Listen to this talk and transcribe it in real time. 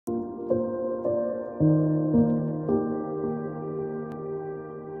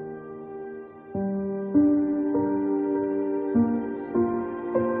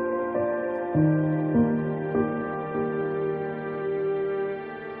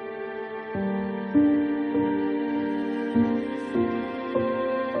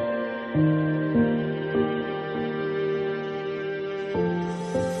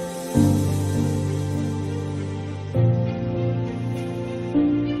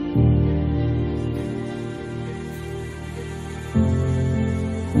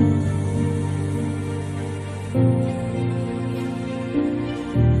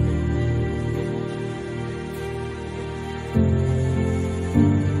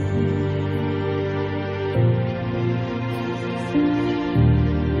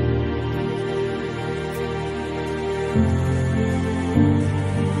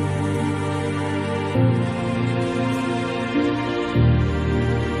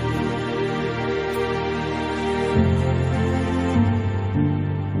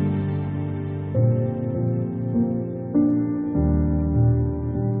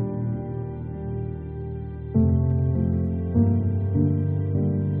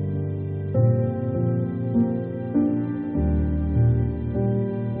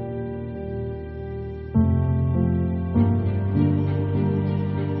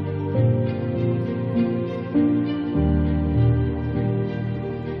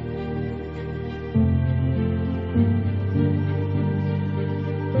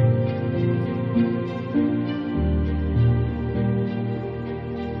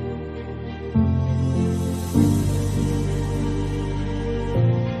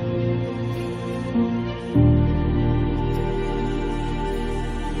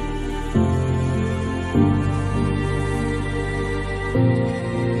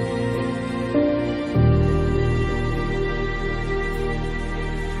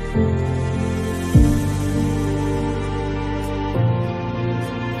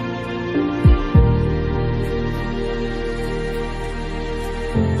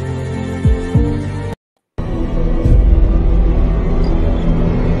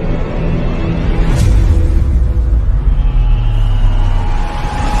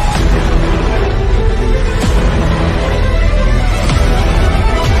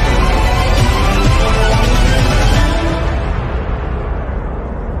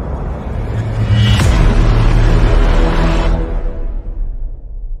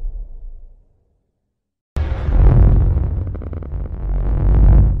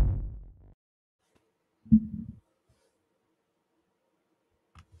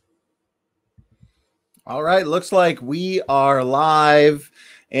All right, looks like we are live,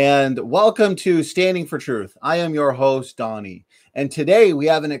 and welcome to Standing for Truth. I am your host, Donnie, and today we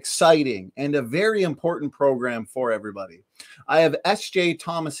have an exciting and a very important program for everybody. I have SJ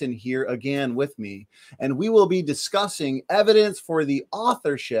Thomason here again with me, and we will be discussing evidence for the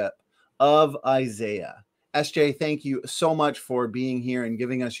authorship of Isaiah. SJ, thank you so much for being here and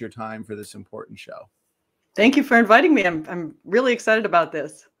giving us your time for this important show. Thank you for inviting me. I'm really excited about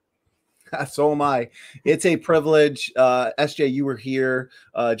this. So am I. It's a privilege. SJ, you were here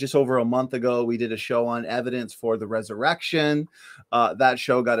just over a month ago. We did a show on evidence for the resurrection. That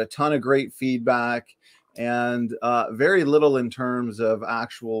show got a ton of great feedback and very little in terms of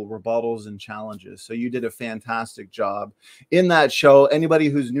actual rebuttals and challenges. So you did a fantastic job in that show. Anybody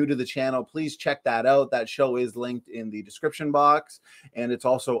who's new to the channel, please check that out. That show is linked in the description box, and it's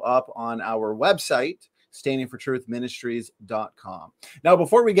also up on our website, standingfortruthministries.com. Now,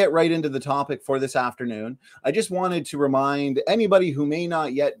 before we get right into the topic for this afternoon, I just wanted to remind anybody who may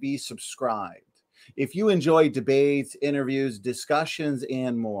not yet be subscribed, if you enjoy debates, interviews, discussions,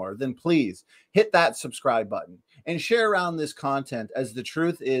 and more, then please hit that subscribe button and share around this content, as the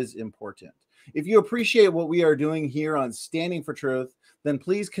truth is important. If you appreciate what we are doing here on Standing for Truth, then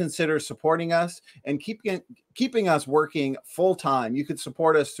please consider supporting us and keeping us working full time. You could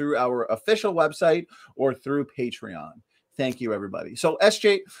support us through our official website or through Patreon. Thank you, everybody. So,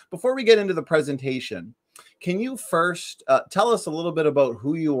 SJ, before we get into the presentation, can you first tell us a little bit about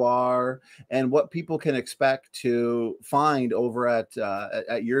who you are and what people can expect to find over at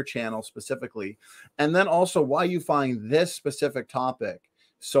your channel specifically, and then also why you find this specific topic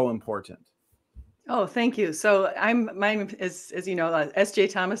so important? Oh, thank you. So my name is, as you know,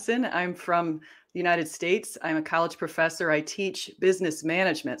 SJ Thomason. I'm from the United States. I'm a college professor. I teach business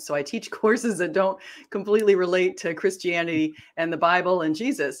management. So I teach courses that don't completely relate to Christianity and the Bible and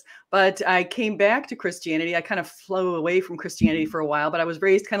Jesus. But I came back to Christianity. I kind of flew away from Christianity for a while, but I was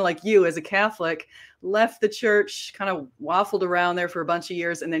raised kind of like you as a Catholic, left the church, kind of waffled around there for a bunch of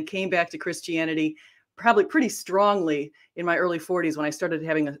years, and then came back to Christianity probably pretty strongly in my early 40s when I started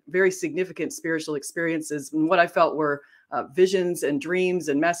having a very significant spiritual experiences and what I felt were visions and dreams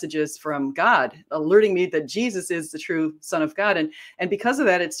and messages from God, alerting me that Jesus is the true Son of God. And because of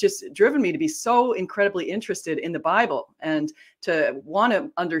that, it's just driven me to be so incredibly interested in the Bible and to want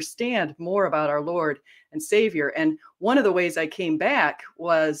to understand more about our Lord and Savior. And one of the ways I came back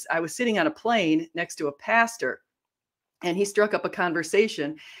was I was sitting on a plane next to a pastor, and he struck up a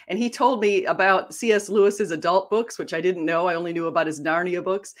conversation, and he told me about C.S. Lewis's adult books, which I didn't know. I only knew about his Narnia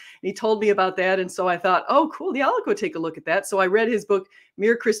books. And he told me about that. And so I thought, oh, cool. Yeah, I'll go take a look at that. So I read his book,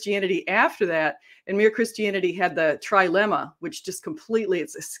 Mere Christianity, after that. And Mere Christianity had the trilemma, which just completely,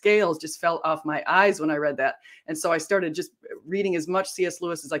 its scales just fell off my eyes when I read that. And so I started just reading as much C.S.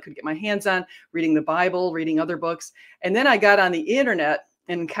 Lewis as I could get my hands on, reading the Bible, reading other books. And then I got on the internet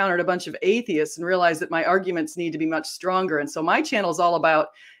and encountered a bunch of atheists and realized that my arguments need to be much stronger. And so my channel is all about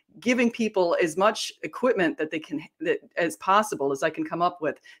giving people as much equipment that they can, as possible, as I can come up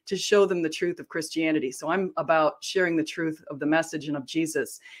with, to show them the truth of Christianity. So I'm about sharing the truth of the message and of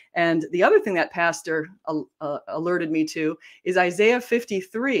Jesus. And the other thing that pastor alerted me to is Isaiah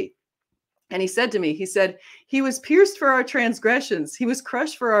 53. And he said to me, he said, he was pierced for our transgressions. He was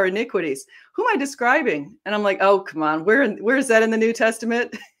crushed for our iniquities. Who am I describing? And I'm like, oh, come on. Where is that in the New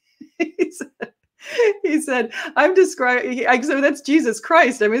Testament? he said, I'm describing, so that's Jesus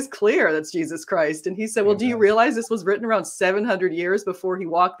Christ. I mean, it's clear that's Jesus Christ. And he said, well, do you realize this was written around 700 years before he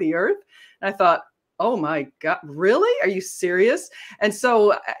walked the earth? And I thought, oh my God, really? Are you serious? And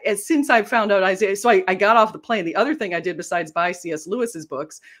so since I found out Isaiah, so I got off the plane. The other thing I did besides buy C.S. Lewis's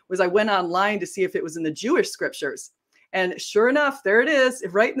books was I went online to see if it was in the Jewish scriptures. And sure enough, there it is,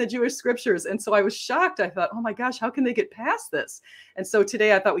 right in the Jewish scriptures. And so I was shocked. I thought, oh my gosh, how can they get past this? And so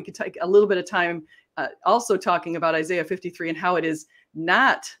today I thought we could take a little bit of time also talking about Isaiah 53 and how it is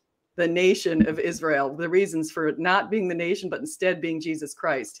not the nation of Israel, the reasons for it not being the nation, but instead being Jesus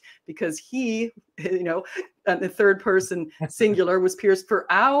Christ, because he, the third person singular, was pierced for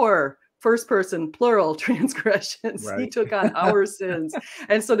our first person plural transgressions. Right. He took on our sins.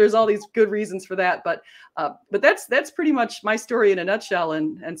 And so there's all these good reasons for that. But that's pretty much my story in a nutshell.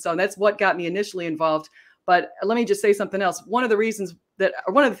 And so that's what got me initially involved. But let me just say something else. One of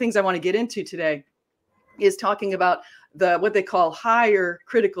the things I want to get into today is talking about what they call higher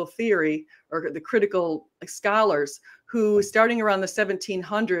critical theory, or the critical scholars who, starting around the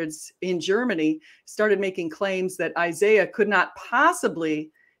 1700s in Germany, started making claims that Isaiah could not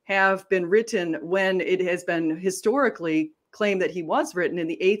possibly have been written when it has been historically claim that he was written in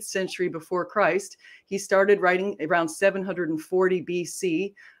the 8th century before Christ. He started writing around 740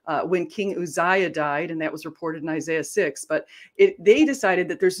 BC when King Uzziah died, and that was reported in Isaiah 6. But they decided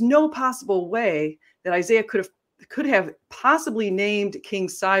that there's no possible way that Isaiah could have possibly named King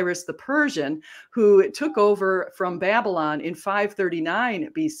Cyrus the Persian, who took over from Babylon in 539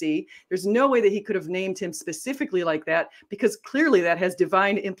 BC. There's no way that he could have named him specifically like that, because clearly that has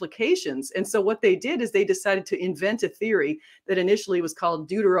divine implications. And so what they did is they decided to invent a theory that initially was called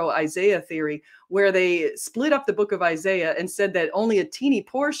Deutero-Isaiah theory, where they split up the book of Isaiah and said that only a teeny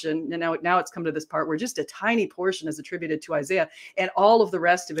portion, and now it's come to this part where just a tiny portion is attributed to Isaiah, and all of the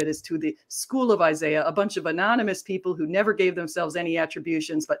rest of it is to the school of Isaiah, a bunch of anonymous people who never gave themselves any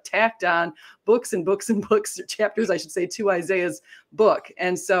attributions, but tacked on books and books and books, or chapters, I should say, to Isaiah's book.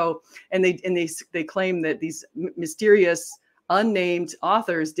 And so, they claim that these mysterious unnamed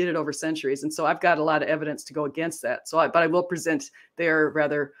authors did it over centuries. And so I've got a lot of evidence to go against that. But I will present their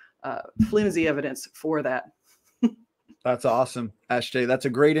rather flimsy evidence for that. That's awesome, SJ. That's a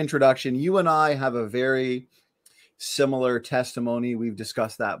great introduction. You and I have a very similar testimony. We've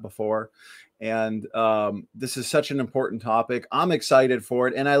discussed that before. And this is such an important topic. I'm excited for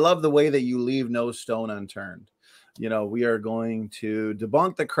it. And I love the way that you leave no stone unturned. You know, we are going to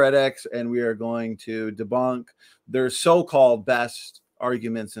debunk the critics, and we are going to debunk their so-called best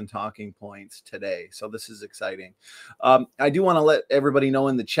arguments and talking points today. So this is exciting. I do want to let everybody know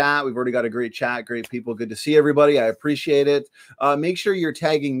in the chat, we've already got a great chat, great people. Good to see everybody. I appreciate it. Make sure you're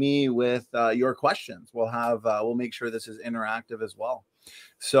tagging me with your questions. We'll make sure this is interactive as well.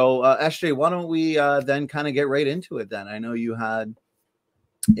 So SJ, why don't we then kind of get right into it then? I know you had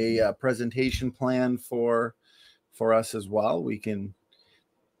a presentation plan for us as well. We can.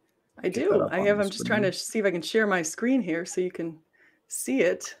 I do. I'm just trying to see if I can share my screen here so you can see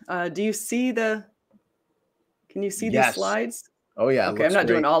it. Do you see can you see these slides? Oh yeah. Okay. I'm not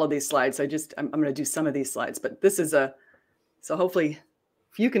doing all of these slides. I'm going to do some of these slides, but this is so hopefully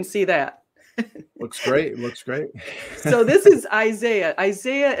if you can see that. Looks great. Looks great. So this is Isaiah.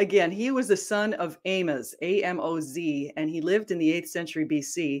 Isaiah, again, he was the son of Amoz, A-M-O-Z, and he lived in the 8th century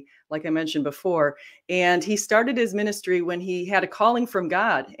BC, like I mentioned before. And he started his ministry when he had a calling from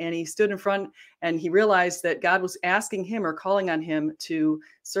God, and he stood in front and he realized that God was asking him or calling on him to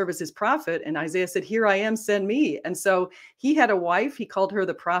serve as his prophet. And Isaiah said, "Here I am, send me." And so he had a wife. He called her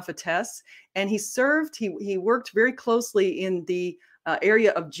the prophetess, and he served. He worked very closely in the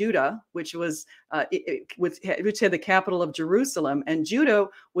area of Judah, which was which had the capital of Jerusalem, and Judah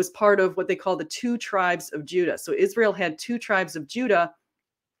was part of what they call the 2 tribes of Judah. So Israel had 2 tribes of Judah.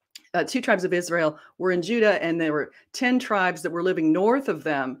 2 tribes of Israel were in Judah, and there were 10 tribes that were living north of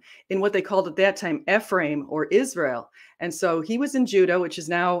them in what they called at that time Ephraim or Israel. And so he was in Judah, which is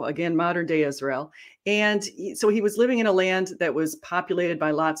now, again, modern day Israel. And so he was living in a land that was populated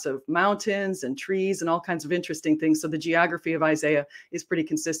by lots of mountains and trees and all kinds of interesting things. So the geography of Isaiah is pretty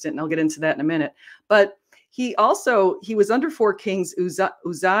consistent, and I'll get into that in a minute. But he was under 4 kings,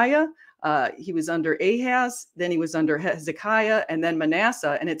 Uzziah, he was under Ahaz, then he was under Hezekiah, and then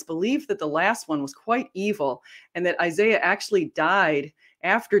Manasseh. And it's believed that the last one was quite evil, and that Isaiah actually died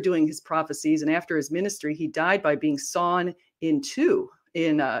after doing his prophecies and after his ministry. He died by being sawn in 2.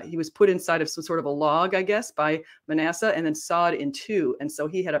 He was put inside of some sort of a log, I guess, by Manasseh, and then sawed in 2. And so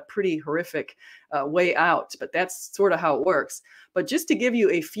he had a pretty horrific way out, but that's sort of how it works. But just to give you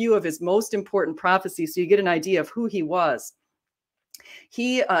a few of his most important prophecies so you get an idea of who he was.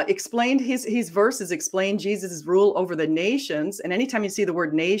 He explained his verses explain Jesus' rule over the nations. And anytime you see the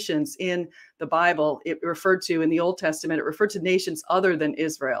word nations in the Bible, it referred to in the Old Testament, it referred to nations other than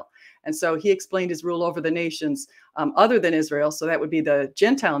Israel. And so he explained his rule over the nations other than Israel. So that would be the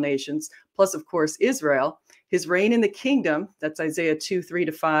Gentile nations, plus, of course, Israel. His reign in the kingdom, that's Isaiah 2,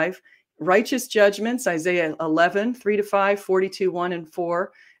 3-5. Righteous judgments, Isaiah 11, 3-5, 42, 1 and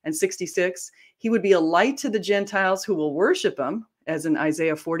 4, and 66. He would be a light to the Gentiles who will worship him, as in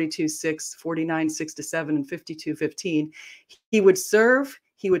Isaiah 42, 6, 49, 6-7, and 52, 15. He would serve,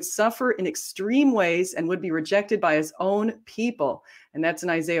 he would suffer in extreme ways and would be rejected by his own people. And that's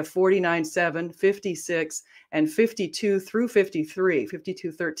in Isaiah 49, 7, 56, and 52 through 53,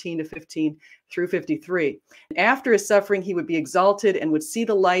 52, 13-15 through 53. After his suffering, he would be exalted and would see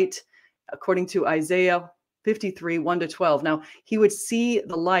the light, according to Isaiah 53, 1-12. Now, he would see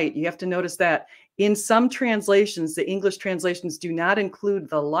the light. You have to notice that. In some translations, the English translations do not include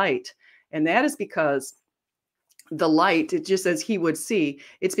the light. And that is because the light, it just says he would see.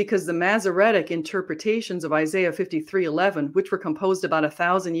 It's because the Masoretic interpretations of Isaiah 53:11, which were composed about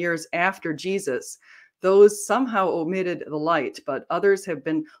 1,000 years after Jesus, those somehow omitted the light, but others have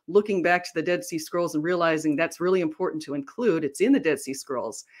been looking back to the Dead Sea Scrolls and realizing that's really important to include. It's in the Dead Sea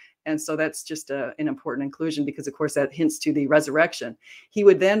Scrolls. And so that's just an important inclusion because, of course, that hints to the resurrection. He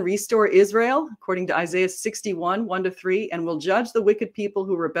would then restore Israel, according to Isaiah 61, 1-3, and will judge the wicked people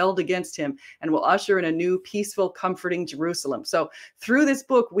who rebelled against him and will usher in a new, peaceful, comforting Jerusalem. So through this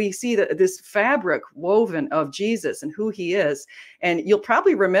book, we see that this fabric woven of Jesus and who he is. And you'll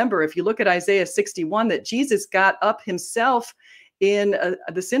probably remember, if you look at Isaiah 61, that Jesus got up himself in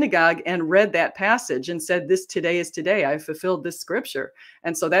the synagogue and read that passage and said, "This today is today. I fulfilled this scripture."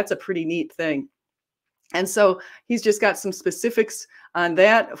 And so that's a pretty neat thing. And so he's just got some specifics on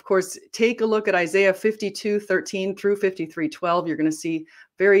that. Of course, take a look at Isaiah 52:13 through 53:12. You're going to see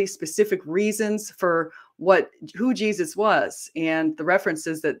very specific reasons for who Jesus was. And the reference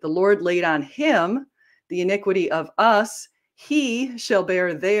is that the Lord laid on him the iniquity of us. He shall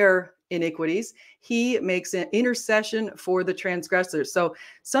bear their iniquities. He makes an intercession for the transgressors. So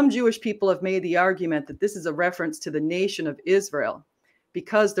some Jewish people have made the argument that this is a reference to the nation of Israel,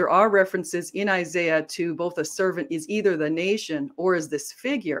 because there are references in Isaiah to both a servant is either the nation or is this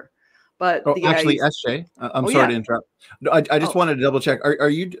figure. But actually, SJ, I'm sorry to interrupt. No, I just wanted to double check. Are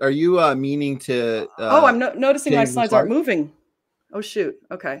you meaning to? I'm noticing my slides aren't moving. Oh shoot!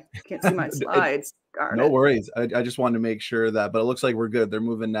 Okay, can't see my slides. No worries. I just wanted to make sure that, but it looks like we're good. They're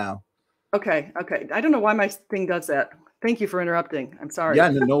moving now. Okay. I don't know why my thing does that. Thank you for interrupting. I'm sorry. Yeah,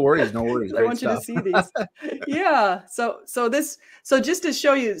 no worries. I want you to see these. Yeah. So just to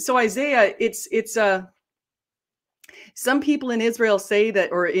show you, so Isaiah, it's some people in Israel say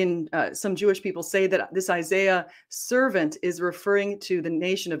that, or in some Jewish people say that this Isaiah servant is referring to the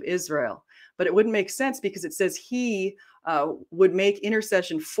nation of Israel, but it wouldn't make sense because it says he would make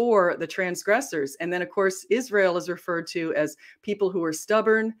intercession for the transgressors. And then, of course, Israel is referred to as people who were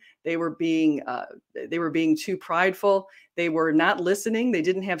stubborn. They were being too prideful. They were not listening. They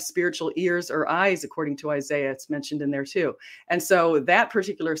didn't have spiritual ears or eyes, according to Isaiah. It's mentioned in there too. And so that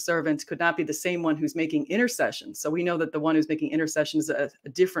particular servant could not be the same one who's making intercession. So we know that the one who's making intercession is a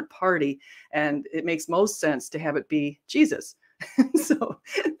different party. And it makes most sense to have it be Jesus. So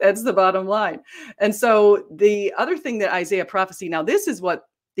that's the bottom line. And so the other thing that Isaiah prophecy, now this is what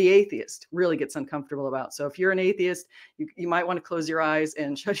the atheist really gets uncomfortable about. So if you're an atheist, you might want to close your eyes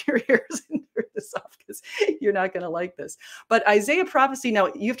and shut your ears and turn this off because you're not going to like this. But Isaiah prophecy,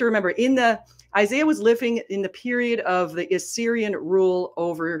 now you have to remember, Isaiah was living in the period of the Assyrian rule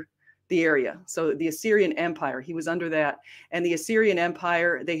over the area. So the Assyrian Empire, he was under that. And the Assyrian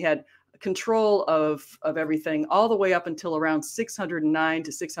Empire, they had control of everything all the way up until around 609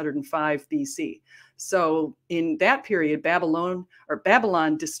 to 605 BC. So in that period,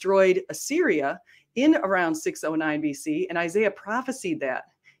 Babylon destroyed Assyria in around 609 BC, and Isaiah prophesied that.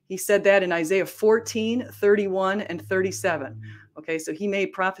 He said that in Isaiah 14, 31, and 37. Okay, so he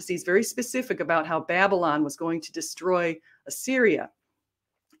made prophecies very specific about how Babylon was going to destroy Assyria.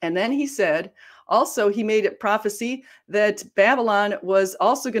 And then he said, also, he made a prophecy that Babylon was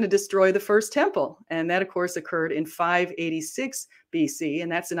also going to destroy the first temple. And that, of course, occurred in 586 BC.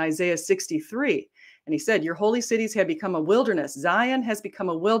 And that's in Isaiah 63. And he said, your holy cities have become a wilderness. Zion has become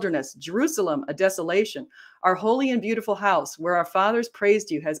a wilderness. Jerusalem, a desolation. Our holy and beautiful house, where our fathers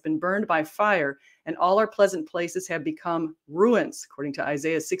praised you, has been burned by fire. And all our pleasant places have become ruins, according to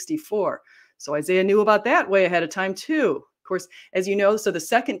Isaiah 64. So Isaiah knew about that way ahead of time, too. Of course, as you know, so the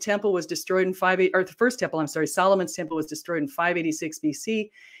second temple was destroyed in the first temple, I'm sorry, Solomon's temple was destroyed in 586 BC.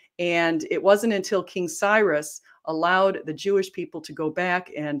 And it wasn't until King Cyrus allowed the Jewish people to go back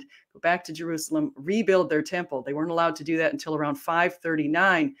to Jerusalem, rebuild their temple. They weren't allowed to do that until around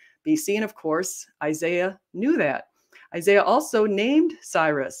 539 BC. And of course, Isaiah knew that. Isaiah also named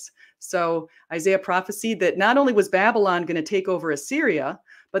Cyrus. So Isaiah prophesied that not only was Babylon going to take over Assyria,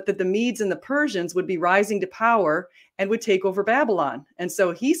 but that the Medes and the Persians would be rising to power and would take over Babylon. And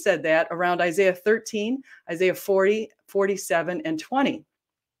so he said that around Isaiah 13, Isaiah 40, 47, and 20.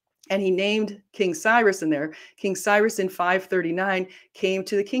 And he named King Cyrus in there. King Cyrus in 539 came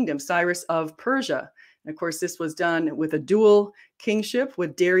to the kingdom, Cyrus of Persia. And of course, this was done with a dual kingship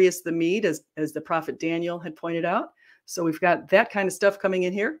with Darius the Mede, as the prophet Daniel had pointed out. So we've got that kind of stuff coming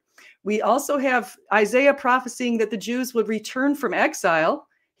in here. We also have Isaiah prophesying that the Jews would return from exile.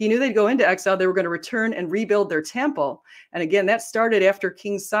 He knew they'd go into exile. They were going to return and rebuild their temple. And again, that started after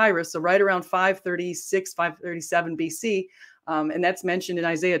King Cyrus, so right around 536, 537 BC. And that's mentioned in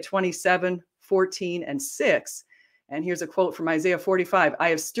Isaiah 27, 14, and 6. And here's a quote from Isaiah 45. I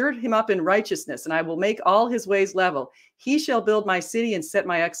have stirred him up in righteousness, and I will make all his ways level. He shall build my city and set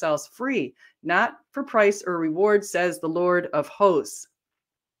my exiles free, not for price or reward, says the Lord of hosts.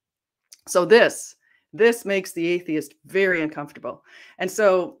 So this This makes the atheist very uncomfortable. And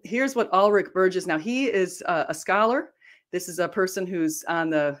so here's what Ulrich Burgess, now he is a scholar. This is a person who's on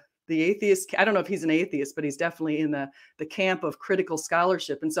the atheist, I don't know if he's an atheist, but he's definitely in the camp of critical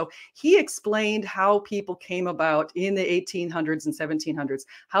scholarship. And so he explained how people came about in the 1800s and 1700s,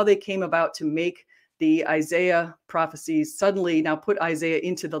 how they came about to make the Isaiah prophecies suddenly now put Isaiah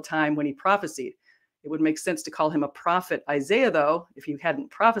into the time when he prophesied. It would make sense to call him a prophet Isaiah, though, if he hadn't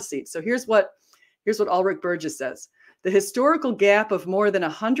prophesied. So here's what Ulrich Burgess says. The historical gap of more than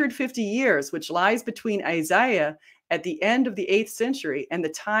 150 years, which lies between Isaiah at the end of the 8th century and the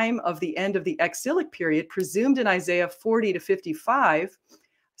time of the end of the exilic period, presumed in Isaiah 40 to 55,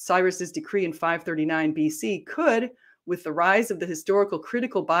 Cyrus's decree in 539 BC, could, with the rise of the historical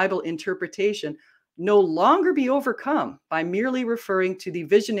critical Bible interpretation, no longer be overcome by merely referring to the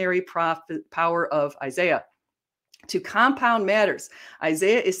visionary power of Isaiah. To compound matters,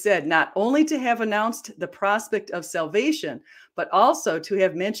 Isaiah is said not only to have announced the prospect of salvation, but also to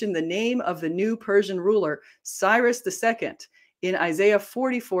have mentioned the name of the new Persian ruler, Cyrus II, in Isaiah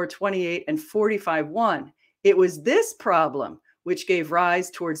 44:28 and 45:1. It was this problem which gave rise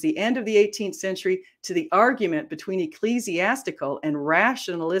towards the end of the 18th century to the argument between ecclesiastical and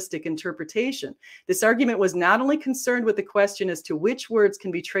rationalistic interpretation. This argument was not only concerned with the question as to which words can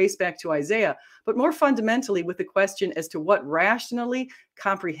be traced back to Isaiah, but more fundamentally with the question as to what rationally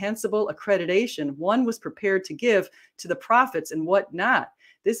comprehensible accreditation one was prepared to give to the prophets and what not.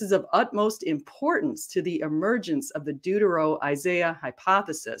 This is of utmost importance to the emergence of the Deutero-Isaiah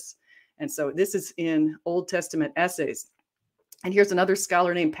hypothesis. And so this is in Old Testament essays. And here's another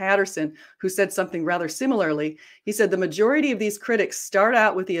scholar named Patterson who said something rather similarly. He said the majority of these critics start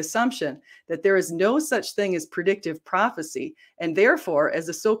out with the assumption that there is no such thing as predictive prophecy. And therefore, as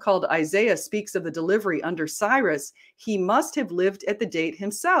the so-called Isaiah speaks of the delivery under Cyrus, he must have lived at the date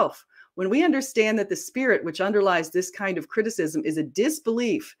himself. When we understand that the spirit which underlies this kind of criticism is a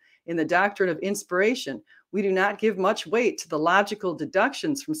disbelief in the doctrine of inspiration, we do not give much weight to the logical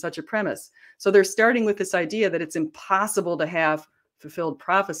deductions from such a premise. So they're starting with this idea that it's impossible to have fulfilled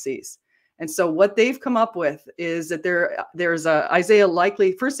prophecies. And so what they've come up with is that there's Isaiah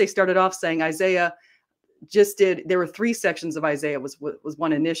likely, first they started off saying Isaiah there were 3 sections of Isaiah was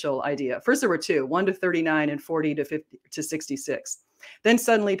one initial idea. First there were 2, 1 to 39 and 40 to 66. Then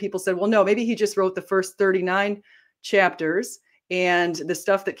suddenly people said, well, no, maybe he just wrote the first 39 chapters, and the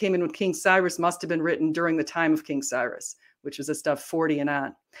stuff that came in with King Cyrus must have been written during the time of King Cyrus, which was the stuff 40 and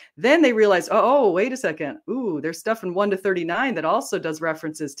on. Then they realized, oh, wait a second. Ooh, there's stuff in 1 to 39 that also does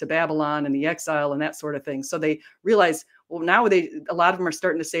references to Babylon and the exile and that sort of thing. So they realized, well, now a lot of them are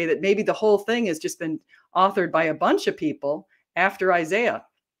starting to say that maybe the whole thing has just been authored by a bunch of people after Isaiah,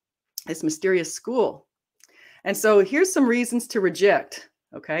 this mysterious school. And so here's some reasons to reject.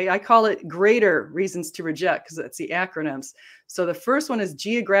 Okay, I call it greater reasons to reject because that's the acronyms. So the first one is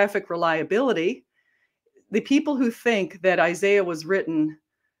geographic reliability. The people who think that Isaiah was written,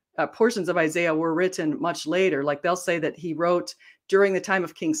 portions of Isaiah were written much later, like they'll say that he wrote during the time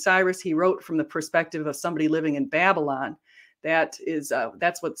of King Cyrus, he wrote from the perspective of somebody living in Babylon. That's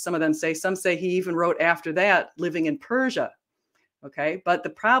what some of them say. Some say he even wrote after that, living in Persia. Okay, but the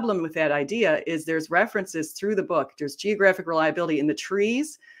problem with that idea is there's references through the book. There's geographic reliability in the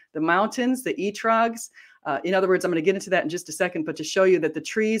trees, the mountains, the etrogs. In other words, I'm going to get into that in just a second, but to show you that the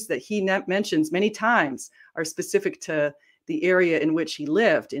trees that he mentions many times are specific to the area in which he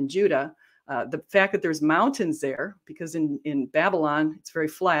lived in Judah. The fact that there's mountains there, because in Babylon, it's very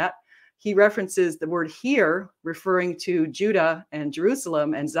flat. He references the word here referring to Judah and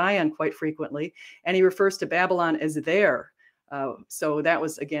Jerusalem and Zion quite frequently, and he refers to Babylon as there. So that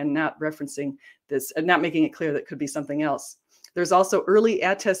was, again, not referencing this, not making it clear that it could be something else. There's also early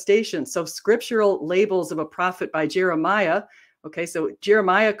attestation. So scriptural labels of a prophet by Jeremiah. Okay, so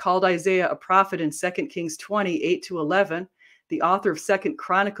Jeremiah called Isaiah a prophet in 2 Kings 20, 8 to 11. The author of 2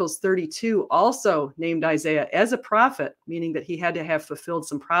 Chronicles 32 also named Isaiah as a prophet, meaning that he had to have fulfilled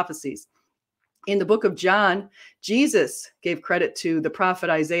some prophecies. In the book of John, Jesus gave credit to the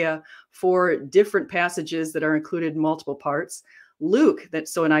prophet Isaiah for different passages that are included in multiple parts. Luke,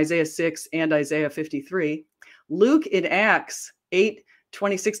 so in Isaiah 6 and Isaiah 53. Luke in Acts 8,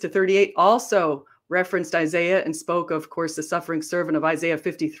 26 to 38 also referenced Isaiah and spoke of course, the suffering servant of Isaiah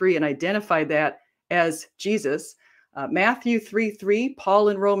 53 and identified that as Jesus. Matthew 3:3, Paul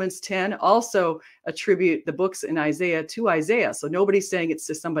in Romans 10 also attribute the books in Isaiah to Isaiah. So nobody's saying it's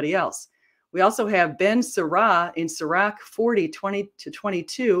to somebody else. We also have Ben Sirach in Sirach 40, 20 to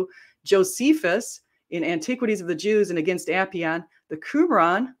 22, Josephus in Antiquities of the Jews and Against Appian, the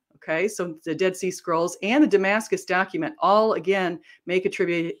Qumran, Okay, so the Dead Sea Scrolls and the Damascus document all again make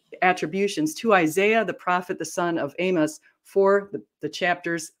attributions to Isaiah, the prophet, the son of Amos, for the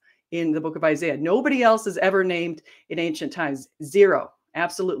chapters in the book of Isaiah. Nobody else is ever named in ancient times. Zero.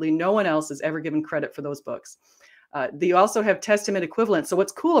 Absolutely no one else is ever given credit for those books. You also have Testament equivalents. So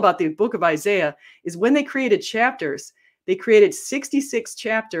what's cool about the book of Isaiah is when they created chapters, they created 66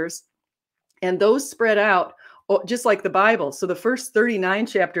 chapters, and those spread out just like the Bible. So the first 39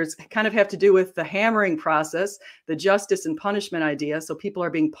 chapters kind of have to do with the hammering process, the justice and punishment idea. So people are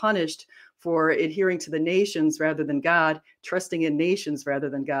being punished for adhering to the nations rather than God, trusting in nations rather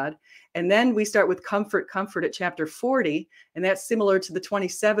than God. And then we start with comfort at chapter 40. And that's similar to the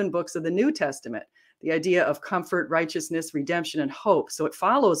 27 books of the New Testament, the idea of comfort, righteousness, redemption, and hope. So it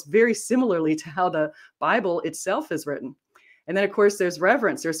follows very similarly to how the Bible itself is written. And then, of course, there's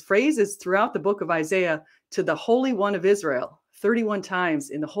reverence. There's phrases throughout the book of Isaiah to the Holy One of Israel. 31 times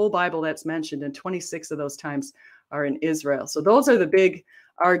in the whole Bible that's mentioned, and 26 of those times are in Israel. So those are the big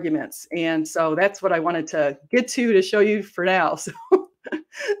arguments. And so that's what I wanted to get to show you for now.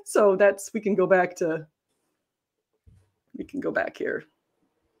 So that's, we can go back here.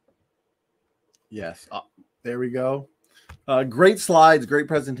 Yes. There we go. Great slides, great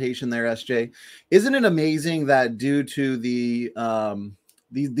presentation there, SJ. Isn't it amazing that due to the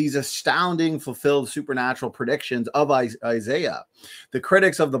these astounding fulfilled supernatural predictions of Isaiah, the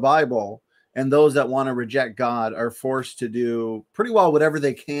critics of the Bible and those that want to reject God are forced to do pretty well whatever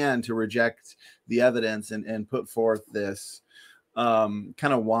they can to reject the evidence and put forth this kind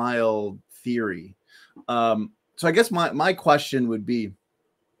of wild theory. So I guess my question would be,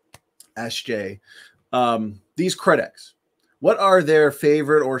 SJ, these critics, what are their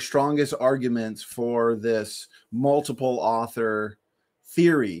favorite or strongest arguments for this multiple author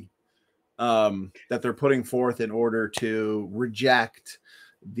theory that they're putting forth in order to reject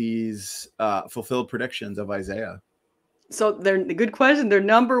these fulfilled predictions of Isaiah? So a good question. Their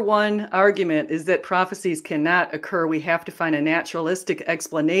number one argument is that prophecies cannot occur. We have to find a naturalistic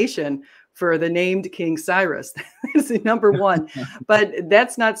explanation for the named King Cyrus. That's number one. But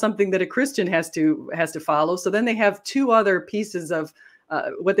that's not something that a Christian has to follow. So then they have two other pieces of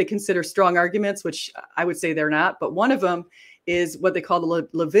what they consider strong arguments, which I would say they're not. But one of them is what they call the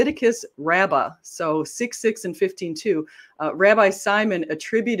Leviticus Rabbah. So 6:6 and 15:2. Rabbi Simon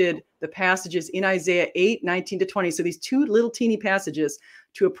attributed the passages in Isaiah 8:19-20. So these two little teeny passages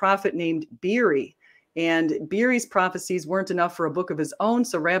to a prophet named Beeri. And Beeri's prophecies weren't enough for a book of his own.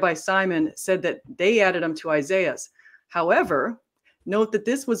 So Rabbi Simon said that they added them to Isaiah's. However, note that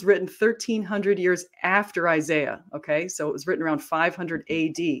this was written 1,300 years after Isaiah. Okay, so it was written around 500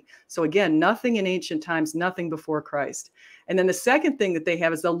 AD. So again, nothing in ancient times, nothing before Christ. And then the second thing that they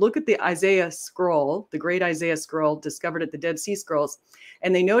have is they'll look at the Isaiah scroll, the great Isaiah scroll discovered at the Dead Sea Scrolls.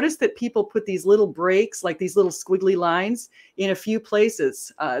 And they notice that people put these little breaks, like these little squiggly lines in a few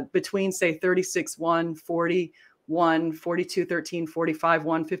places between, say, 36:1, 41, 42:13,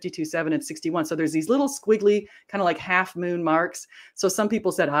 45:1, 52:7, and 61. So there's these little squiggly kind of like half moon marks. So some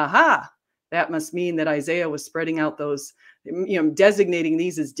people said, aha, that must mean that Isaiah was spreading out those, designating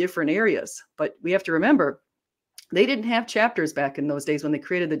these as different areas. But we have to remember, they didn't have chapters back in those days when they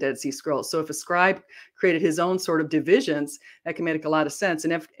created the Dead Sea Scrolls. So if a scribe created his own sort of divisions, that can make a lot of sense.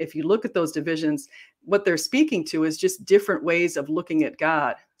 And if you look at those divisions, what they're speaking to is just different ways of looking at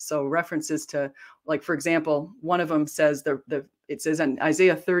God. So references to, like, for example, one of them says, it says in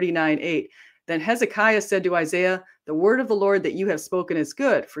Isaiah 39:8, then Hezekiah said to Isaiah, the word of the Lord that you have spoken is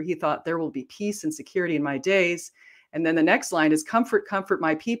good, for he thought there will be peace and security in my days. And then the next line is, comfort, comfort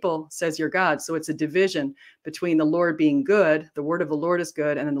my people, says your God. So it's a division between the Lord being good, the word of the Lord is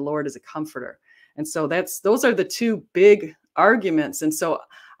good, and then the Lord is a comforter. And so those are the two big arguments. And so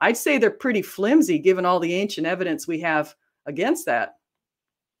I'd say they're pretty flimsy given all the ancient evidence we have against that.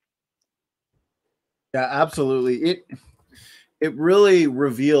 Yeah, absolutely. It really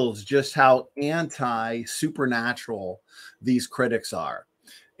reveals just how anti-supernatural these critics are.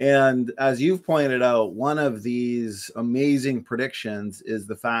 And as you've pointed out, one of these amazing predictions is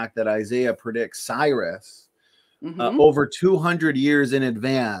the fact that Isaiah predicts Cyrus over 200 years in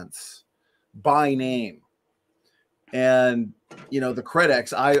advance by name. And, the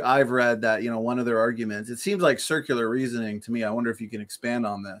critics, I've read that, one of their arguments, it seems like circular reasoning to me. I wonder if you can expand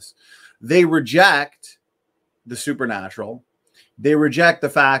on this. They reject the supernatural. They reject the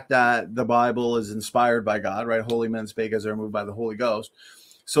fact that the Bible is inspired by God, right? Holy men spake as they are moved by the Holy Ghost.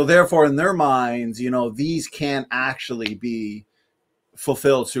 So therefore, in their minds, these can't actually be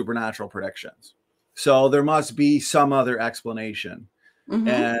fulfilled supernatural predictions. So there must be some other explanation. Mm-hmm.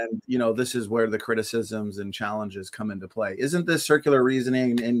 And, this is where the criticisms and challenges come into play. Isn't this circular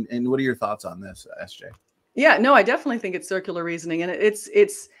reasoning? And what are your thoughts on this, SJ? Yeah, no, I definitely think it's circular reasoning, and it's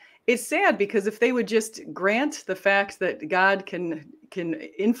sad because if they would just grant the fact that God can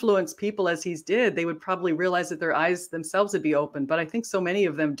influence people as He's did, they would probably realize that their eyes themselves would be open. But I think so many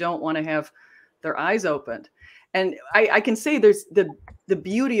of them don't want to have their eyes opened. And I can say there's the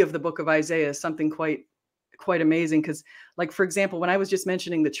beauty of the book of Isaiah is something quite amazing, because, like, for example, when I was just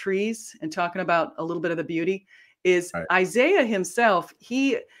mentioning the trees and talking about a little bit of the beauty, is Right. Isaiah himself,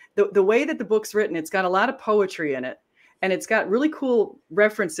 the way that the book's written, it's got a lot of poetry in it, and it's got really cool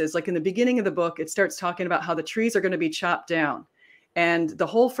references. Like in the beginning of the book, it starts talking about how the trees are going to be chopped down. And the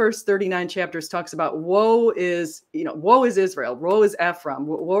whole first 39 chapters talks about woe is Israel, woe is Ephraim,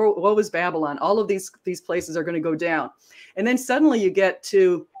 woe is Babylon. All of these places are going to go down. And then suddenly you get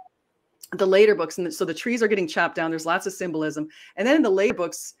to the later books, and so the trees are getting chopped down. There's lots of symbolism. And then in the later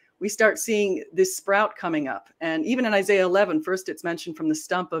books, we start seeing this sprout coming up. And even in Isaiah 11, first it's mentioned from the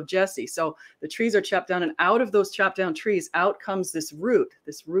stump of Jesse. So the trees are chopped down, and out of those chopped down trees, out comes this root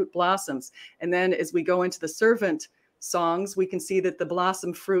blossoms. And then as we go into the servant songs, we can see that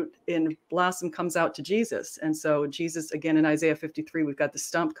the fruit in blossom comes out to Jesus. And so Jesus, again, in Isaiah 53, we've got the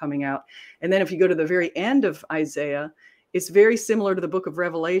stump coming out. And then if you go to the very end of Isaiah, it's very similar to the book of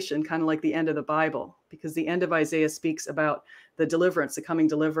Revelation, kind of like the end of the Bible, because the end of Isaiah speaks about the deliverance, the coming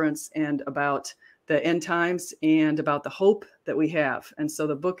deliverance, and about the end times and about the hope that we have. And so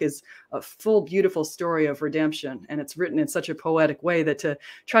the book is a full, beautiful story of redemption. And it's written in such a poetic way that to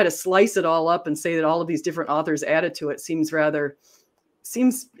try to slice it all up and say that all of these different authors added to it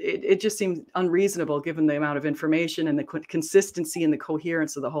it just seems unreasonable given the amount of information and the consistency and the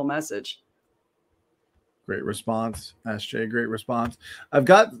coherence of the whole message. Great response, SJ. Great response. I've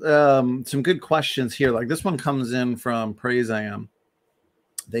got some good questions here. Like this one comes in from Praise I Am.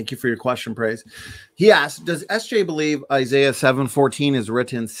 Thank you for your question, Praise. He asked, does SJ believe Isaiah 7:14 is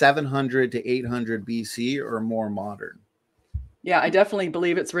written 700 to 800 BC or more modern? Yeah, I definitely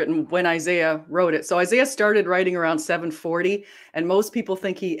believe it's written when Isaiah wrote it. So Isaiah started writing around 740, and most people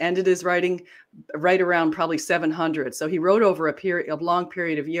think he ended his writing right around probably 700. So he wrote over a long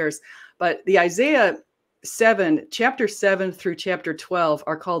period of years. But the Isaiah chapter 7 through chapter 12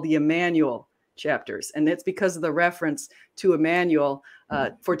 are called the Emmanuel chapters. And it's because of the reference to Emmanuel.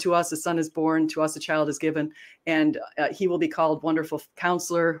 For to us a son is born, to us a child is given, and he will be called Wonderful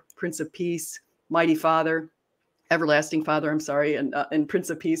Counselor, Prince of Peace, Mighty Father, Everlasting Father, and Prince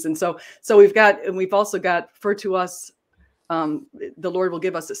of Peace. And so we've also got, for to us, the Lord will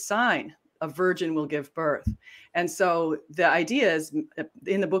give us a sign, a virgin will give birth. And so the idea is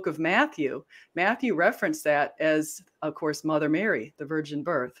in the book of Matthew referenced that as, of course, Mother Mary, the virgin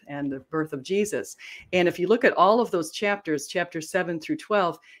birth and the birth of Jesus. And if you look at all of those chapters 7 through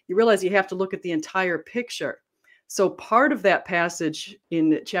 12, you realize you have to look at the entire picture. So part of that passage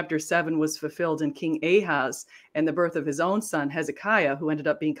in chapter 7 was fulfilled in King Ahaz and the birth of his own son, Hezekiah, who ended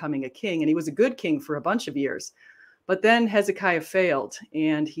up becoming a king. And he was a good king for a bunch of years. But then Hezekiah failed,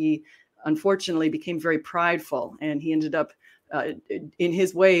 and he unfortunately became very prideful, and he ended up in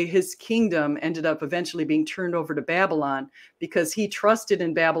his way, his kingdom ended up eventually being turned over to Babylon because he trusted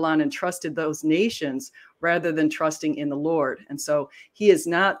in Babylon and trusted those nations rather than trusting in the Lord. And so he is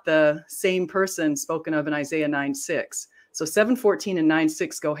not the same person spoken of in Isaiah 9:6. So 7:14 and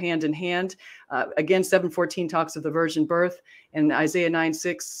 9:6 go hand in hand. Again, 7:14 talks of the virgin birth, and Isaiah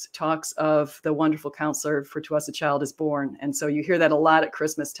 9:6 talks of the Wonderful Counselor, for to us a child is born. And so you hear that a lot at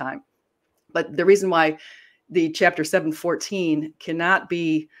Christmas time. But the reason why the chapter 7:14 cannot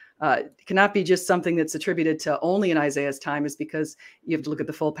be just something that's attributed to only in Isaiah's time is because you have to look at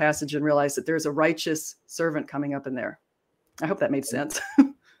the full passage and realize that there's a righteous servant coming up in there. I hope that made sense.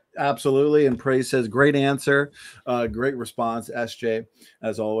 Absolutely. And Praise says, great answer. Great response, SJ.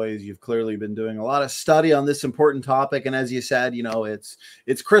 As always, you've clearly been doing a lot of study on this important topic. And as you said,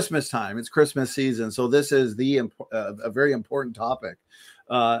 it's Christmas time. It's Christmas season. So this is a very important topic.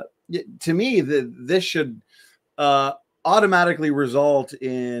 To me, this should automatically result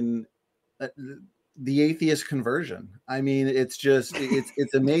in the atheist conversion. I mean, it's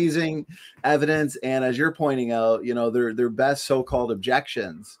amazing evidence. And as you're pointing out, their best so-called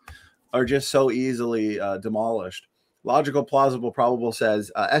objections are just so easily demolished. Logical, plausible, probable says,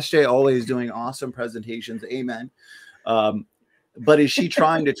 SJ always doing awesome presentations. Amen. But is she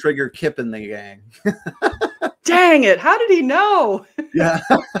trying to trigger Kip in the gang? Dang it. How did he know? Yeah.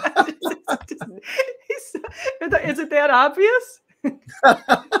 Is it that obvious?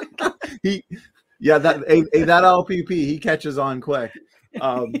 that LPP, he catches on quick.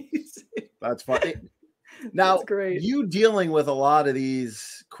 That's funny. Now, That's great. you dealing with a lot of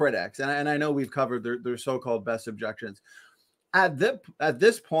these critics, and I know we've covered their so-called best objections. At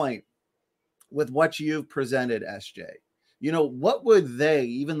this point, with what you've presented, SJ, what would they,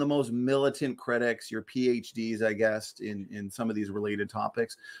 even the most militant critics, your PhDs, I guess, in some of these related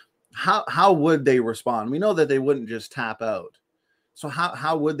topics, how would they respond? We know that they wouldn't just tap out. So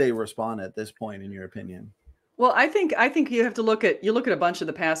how would they respond at this point, in your opinion? Well, I think you have to look at a bunch of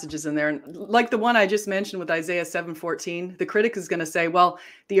the passages in there, and like the one I just mentioned with Isaiah 7:14, the critic is going to say, well,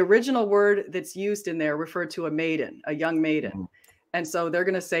 the original word that's used in there referred to a maiden, a young maiden. Mhm. And so they're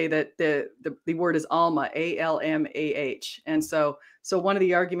going to say that the word is Alma, Almah. And so one of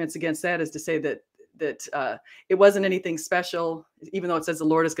the arguments against that is to say that it wasn't anything special, even though it says the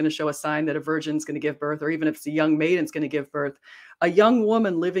Lord is going to show a sign that a virgin's going to give birth, or even if it's a young maiden's going to give birth. A young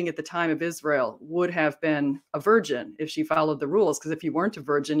woman living at the time of Israel would have been a virgin if she followed the rules, because if you weren't a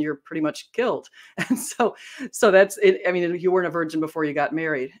virgin, you're pretty much killed. And so that's it. I mean, you weren't a virgin before you got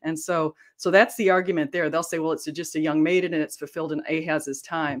married. And so that's the argument there. They'll say, well, it's just a young maiden and it's fulfilled in Ahaz's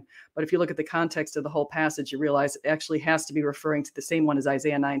time. But if you look at the context of the whole passage, you realize it actually has to be referring to the same one as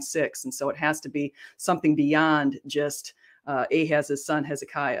Isaiah 9:6. And so it has to be something beyond just Ahaz's son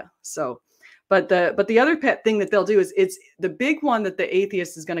Hezekiah. But the other pet thing that they'll do is, it's the big one that the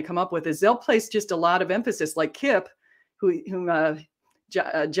atheist is going to come up with, is they'll place just a lot of emphasis, like Kip, whom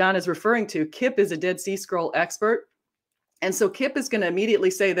John is referring to. Kip is a Dead Sea Scroll expert. And so Kip is going to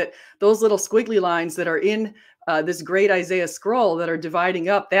immediately say that those little squiggly lines that are in this great Isaiah scroll that are dividing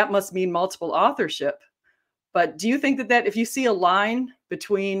up, that must mean multiple authorship. But do you think that if you see a line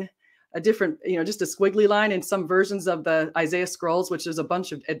between a different, just a squiggly line in some versions of the Isaiah scrolls, which there's a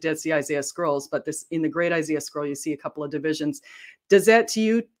bunch of Dead Sea Isaiah scrolls, but in the great Isaiah scroll, you see a couple of divisions. Does that to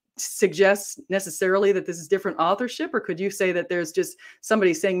you suggest necessarily that this is different authorship, or could you say that there's just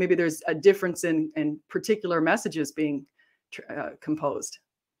somebody saying maybe there's a difference in particular messages being composed?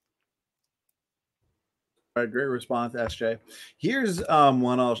 All right, great response, SJ. Here's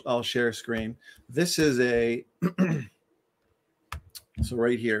one I'll share screen. This is so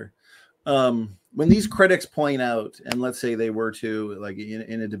right here. When these critics point out, and let's say they were to, like,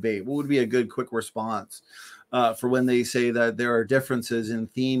 in a debate, what would be a good quick response for when they say that there are differences in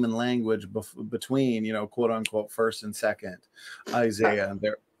theme and language between, quote unquote, first and second Isaiah? And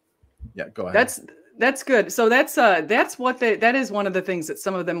yeah, go ahead. That's good. So that is one of the things that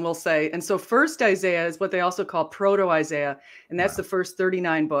some of them will say. And so first Isaiah is what they also call proto-Isaiah, and that's the first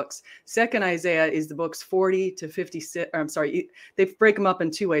 39 books. Second Isaiah is the books 40 to 56. I'm sorry, they break them up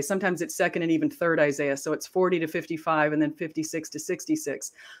in two ways. Sometimes it's second and even third Isaiah. So it's 40 to 55 and then 56 to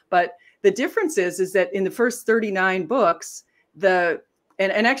 66. But the difference is that in the first 39 books, and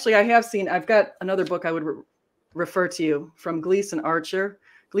actually I've got another book I would refer to you from Gleason Archer.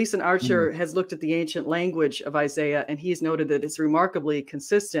 Gleason Archer has looked at the ancient language of Isaiah, and he's noted that it's remarkably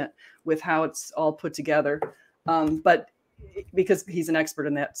consistent with how it's all put together. But because he's an expert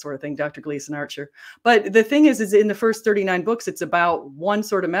in that sort of thing, Dr. Gleason Archer. But the thing is in the first 39 books, it's about one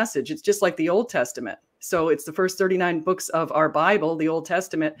sort of message. It's just like the Old Testament. So it's the first 39 books of our Bible. The Old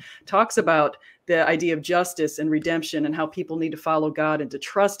Testament talks about the idea of justice and redemption and how people need to follow God and to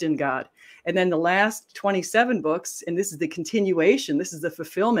trust in God. And then the last 27 books, and this is the continuation, this is the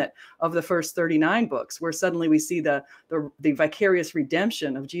fulfillment of the first 39 books, where suddenly we see the vicarious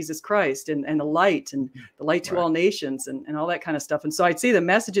redemption of Jesus Christ and the light to all nations and all that kind of stuff. And so I'd say the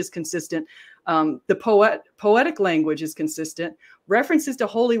message is consistent. The poetic language is consistent. References to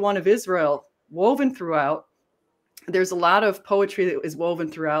Holy One of Israel woven throughout. There's a lot of poetry that is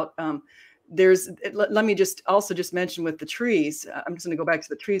woven throughout. Let me just mention with the trees. I'm just going to go back to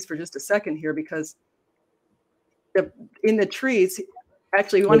the trees for just a second here, because in the trees,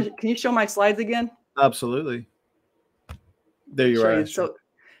 actually, can you show my slides again? Absolutely. There you are. So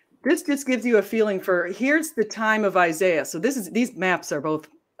this just gives you a feeling for, here's the time of Isaiah. So these maps are both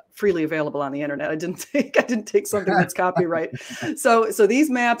freely available on the internet. I didn't take something that's copyright. So these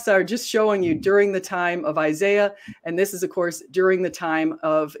maps are just showing you during the time of Isaiah. And this is, of course, during the time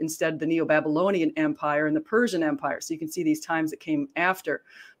of, instead, the Neo-Babylonian Empire and the Persian Empire. So you can see these times that came after.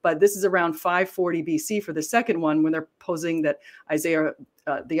 But this is around 540 BC for the second one, when they're posing that Isaiah,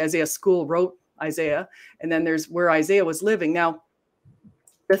 the Isaiah school wrote Isaiah. And then there's where Isaiah was living. Now,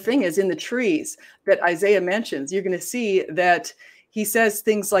 the thing is, in the trees that Isaiah mentions, you're going to see that he says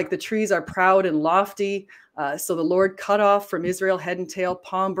things like the trees are proud and lofty. So the Lord cut off from Israel head and tail,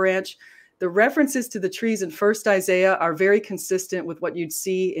 palm branch. The references to the trees in first Isaiah are very consistent with what you'd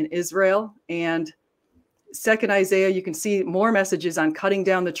see in Israel. And second Isaiah, you can see more messages on cutting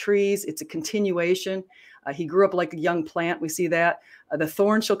down the trees. It's a continuation. He grew up like a young plant. We see that. The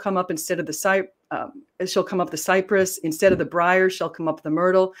thorn shall come up instead of the shall come up the cypress. Instead of the briar shall come up the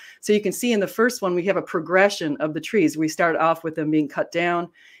myrtle. So you can see in the first one, we have a progression of the trees. We start off with them being cut down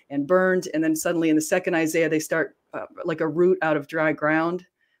and burned. And then suddenly in the second Isaiah, they start like a root out of dry ground.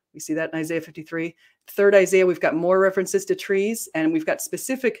 We see that in Isaiah 53. Third Isaiah, we've got more references to trees, and we've got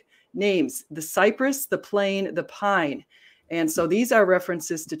specific names: the cypress, the plane, the pine. And so these are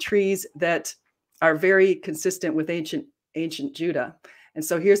references to trees that are very consistent with ancient Judah. And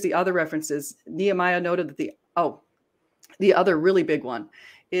so here's the other references. Nehemiah noted that the other really big one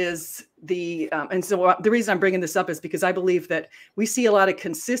is and so the reason I'm bringing this up is because I believe that we see a lot of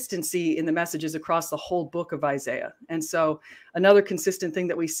consistency in the messages across the whole book of Isaiah. And so another consistent thing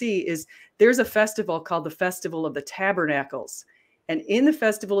that we see is there's a festival called the Festival of the Tabernacles. And in the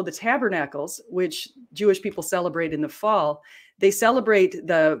Festival of the Tabernacles, which Jewish people celebrate in the fall, they celebrate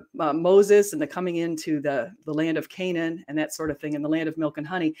the Moses and the coming into the land of Canaan and that sort of thing, and the land of milk and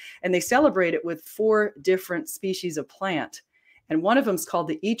honey. And they celebrate it with 4 different species of plant. And one of them is called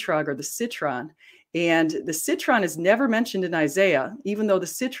the etrog, or the citron. And the citron is never mentioned in Isaiah, even though the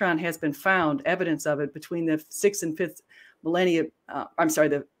citron has been found, evidence of it, between the 6th and 5th millennia.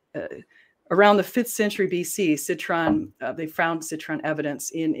 Around the 5th century BC, citron, they found citron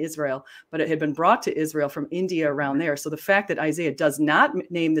evidence in Israel, but it had been brought to Israel from India around there. So the fact that Isaiah does not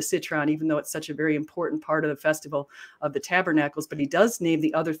name the citron, even though it's such a very important part of the Festival of the Tabernacles, but he does name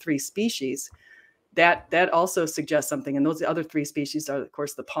the other 3 species, that also suggests something. And those other 3 species are, of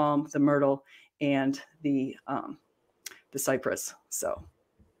course, the palm, the myrtle, and the cypress. So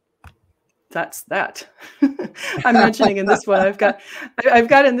that's that. I'm mentioning in this one, I've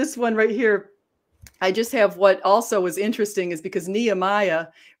got in this one right here, I just have what also was interesting is because Nehemiah,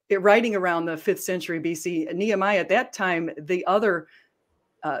 writing around the 5th century BC, Nehemiah at that time, the other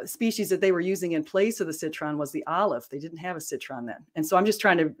species that they were using in place of the citron was the olive. They didn't have a citron then. And so I'm just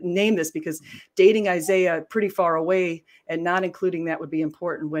trying to name this because dating Isaiah pretty far away and not including that would be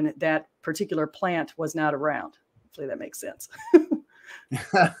important when that particular plant was not around. Hopefully that makes sense.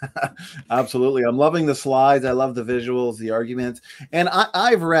 Absolutely. I'm loving the slides. I love the visuals, the arguments. And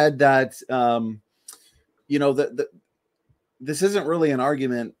I've read that, this isn't really an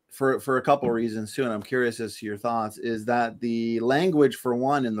argument for a couple of reasons too. And I'm curious as to your thoughts, is that the language for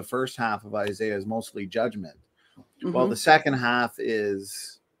one in the first half of Isaiah is mostly judgment, while the second half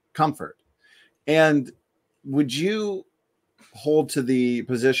is comfort. And would you hold to the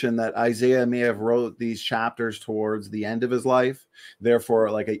position that Isaiah may have wrote these chapters towards the end of his life?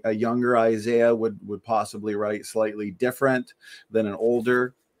 Therefore, like a younger Isaiah would possibly write slightly different than an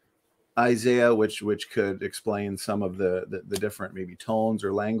older Isaiah, which could explain some of the different maybe tones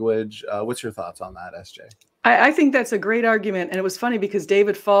or language. What's your thoughts on that, SJ? I think that's a great argument. And it was funny because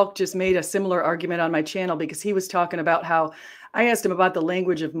David Falk just made a similar argument on my channel because he was talking about how I asked him about the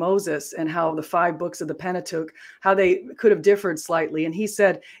language of Moses and how the 5 books of the Pentateuch, how they could have differed slightly. And he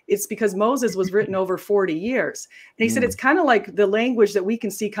said, it's because Moses was written over 40 years. And he said, it's kind of like the language that we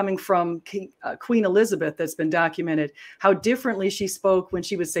can see coming from Queen Elizabeth that's been documented, how differently she spoke when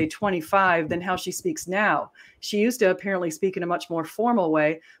she was, say, 25 than how she speaks now. She used to apparently speak in a much more formal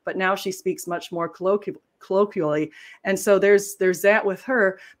way, but now she speaks much more colloquially. And so there's that with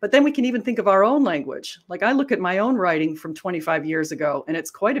her. But then we can even think of our own language. Like I look at my own writing from 25 years ago, and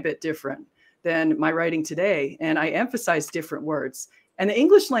it's quite a bit different than my writing today. And I emphasize different words. And the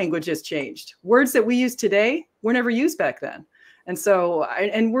English language has changed. Words that we use today were never used back then. And so,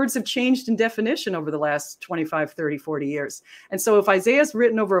 and words have changed in definition over the last 25, 30, 40 years. And so if Isaiah's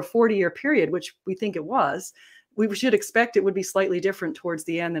written over a 40-year period, which we think it was, we should expect it would be slightly different towards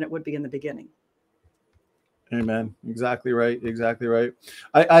the end than it would be in the beginning. Amen. Exactly right. Exactly right.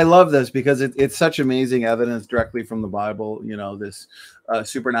 I love this because it's such amazing evidence directly from the Bible, this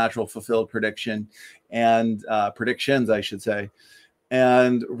supernatural fulfilled prediction and predictions, I should say.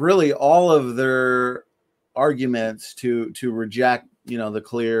 And really all of their arguments to reject, the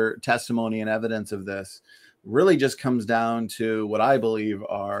clear testimony and evidence of this really just comes down to what I believe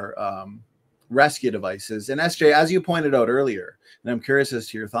are rescue devices. And SJ, as you pointed out earlier, and I'm curious as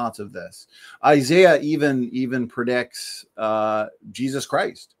to your thoughts of this, Isaiah even predicts Jesus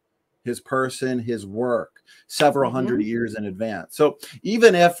Christ, his person, his work, several hundred years in advance. So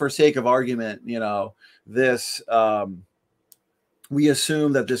even if, for sake of argument, this we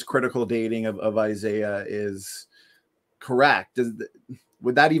assume that this critical dating of Isaiah is correct,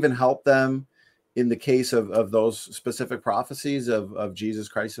 would that even help them in the case of those specific prophecies of Jesus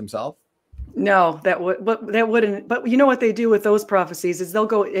Christ himself? No, that wouldn't. But you know what they do with those prophecies is they'll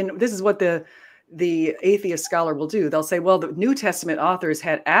go in. This is what the atheist scholar will do. They'll say, well, the New Testament authors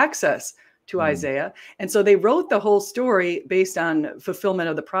had access to Isaiah. And so they wrote the whole story based on fulfillment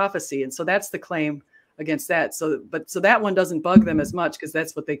of the prophecy. And so that's the claim against that. So that one doesn't bug them as much because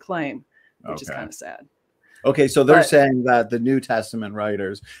that's what they claim, which is kind of sad. Okay, so they're saying that the New Testament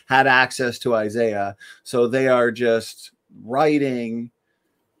writers had access to Isaiah, so they are just writing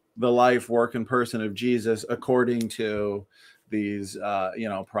the life, work, and person of Jesus according to these,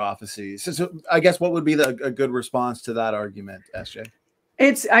 prophecies. So I guess what would be a good response to that argument, SJ?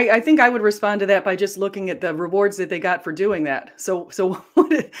 I think I would respond to that by just looking at the rewards that they got for doing that. So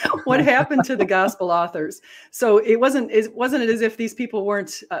what happened to the gospel authors? So it wasn't as if these people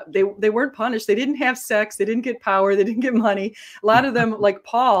weren't they weren't punished. They didn't have sex. They didn't get power. They didn't get money. A lot of them, like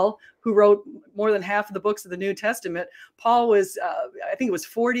Paul, who wrote more than half of the books of the New Testament. Paul was, I think it was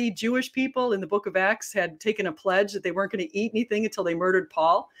 40 Jewish people in the book of Acts had taken a pledge that they weren't going to eat anything until they murdered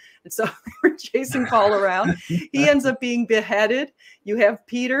Paul. And so they were chasing Paul around. He ends up being beheaded. You have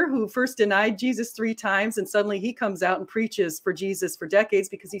Peter, who first denied Jesus 3 times, and suddenly he comes out and preaches for Jesus for decades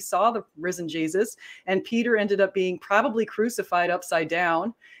because he saw the risen Jesus. And Peter ended up being probably crucified upside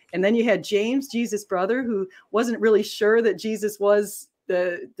down. And then you had James, Jesus' brother, who wasn't really sure that Jesus was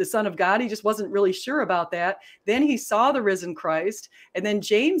the Son of God. He just wasn't really sure about that. Then he saw the risen Christ, and then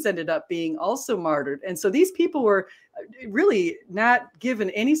James ended up being also martyred. And so these people were really not given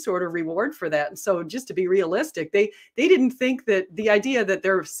any sort of reward for that. And so just to be realistic, they didn't think that the idea that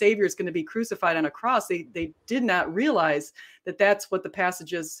their Savior is going to be crucified on a cross, they did not realize that that's what the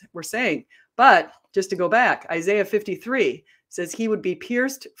passages were saying. But just to go back, Isaiah 53 says he would be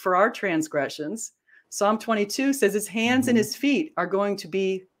pierced for our transgressions. Psalm 22 says his hands and his feet are going to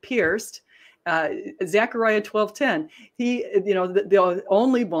be pierced. Zechariah 12:10, the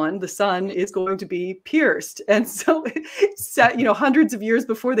only one, the Son, is going to be pierced. And so, hundreds of years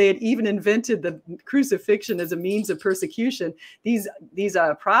before they had even invented the crucifixion as a means of persecution, these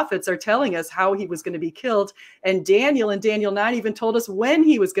prophets are telling us how he was going to be killed. And Daniel in Daniel 9 even told us when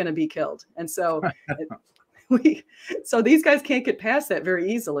he was going to be killed. And so, so these guys can't get past that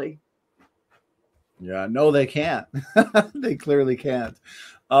very easily. Yeah, no, they can't. They clearly can't.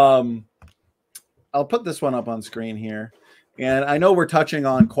 I'll put this one up on screen here. And I know we're touching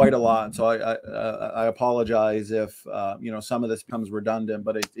on quite a lot, so I apologize if some of this becomes redundant,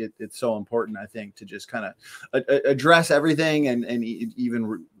 but it's so important, I think, to just kind of address everything and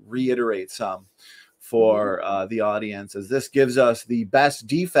even reiterate some for the audience, as this gives us the best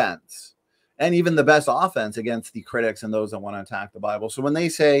defense and even the best offense against the critics and those that want to attack the Bible. So when they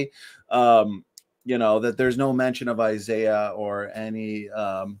say that there's no mention of Isaiah or any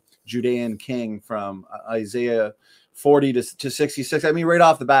Judean king from Isaiah 40 to 66. I mean, right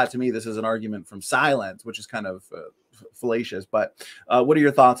off the bat, to me, this is an argument from silence, which is kind of fallacious. But what are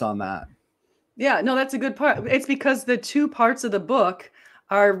your thoughts on that? Yeah, no, that's a good part. It's because the 2 parts of the book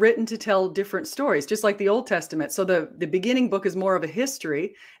are written to tell different stories, just like the Old Testament. So the beginning book is more of a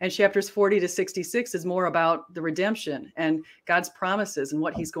history, and chapters 40 to 66 is more about the redemption and God's promises and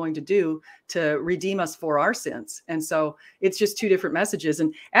what he's going to do to redeem us for our sins. And so it's just 2 different messages.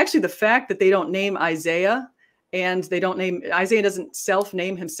 And actually the fact that they don't name Isaiah, and Isaiah doesn't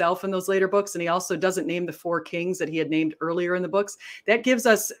self-name himself in those later books, and he also doesn't name the 4 kings that he had named earlier in the books, that gives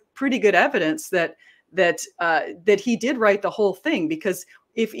us pretty good evidence that he did write the whole thing. Because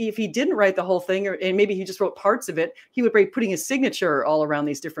if he didn't write the whole thing, and maybe he just wrote parts of it, he would be putting his signature all around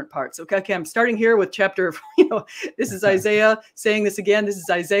these different parts. Okay, I'm starting here with chapter, this is Isaiah saying this again, this is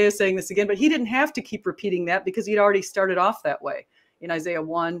Isaiah saying this again, but he didn't have to keep repeating that because he'd already started off that way in Isaiah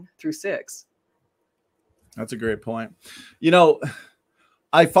 1 through 6. That's a great point.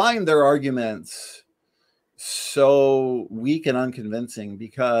 I find their arguments so weak and unconvincing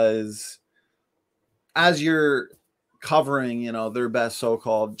because as you're covering, their best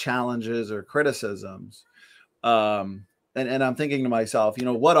so-called challenges or criticisms, and I'm thinking to myself,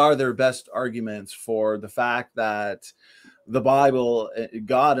 what are their best arguments for the fact that the Bible,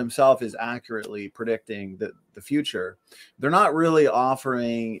 God himself is accurately predicting the future? They're not really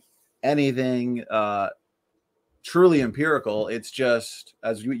offering anything truly empirical. It's just,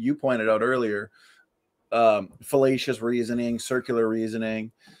 as you pointed out earlier, fallacious reasoning, circular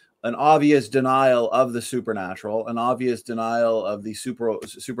reasoning, an obvious denial of the supernatural, an obvious denial of the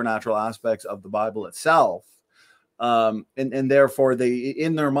supernatural aspects of the Bible itself. And therefore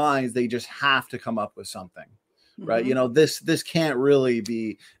in their minds, they just have to come up with something, right? This can't really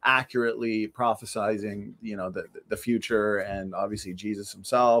be accurately prophesizing, the future, and obviously Jesus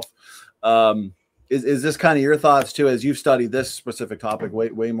himself. Is this kind of your thoughts too, as you've studied this specific topic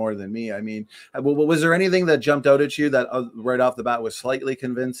way more than me? I mean, was there anything that jumped out at you that right off the bat was slightly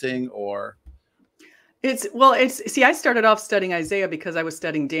convincing, or? See, I started off studying Isaiah because I was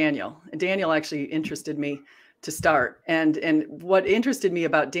studying Daniel. And Daniel actually interested me to start. And what interested me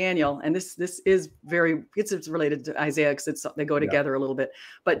about Daniel, and this is it's related to Isaiah because they go together a little bit.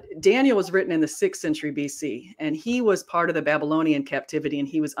 But Daniel was written in the 6th century BC, and he was part of the Babylonian captivity, and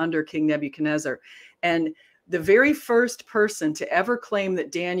he was under King Nebuchadnezzar. And the very first person to ever claim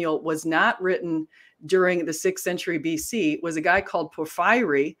that Daniel was not written during the 6th century BC was a guy called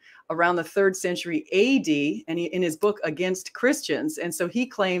Porphyry around the 3rd century AD, and in his book Against Christians. And so he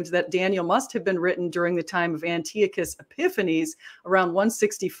claimed that Daniel must have been written during the time of Antiochus Epiphanes around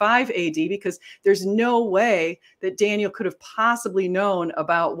 165 AD, because there's no way that Daniel could have possibly known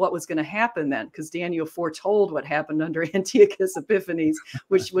about what was going to happen then, because Daniel foretold what happened under Antiochus Epiphanes,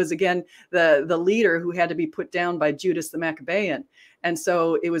 which was, again, the leader who had to be put down by Judas the Maccabean. And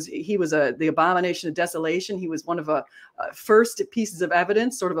so he was the abomination of desolation. He was one of a first pieces of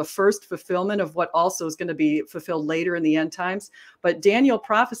evidence, sort of a first fulfillment of what also is going to be fulfilled later in the end times. But Daniel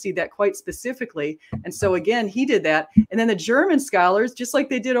prophesied that quite specifically. And so again, he did that. And then the German scholars, just like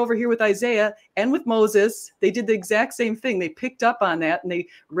they did over here with Isaiah and with Moses, they did the exact same thing. They picked up on that and they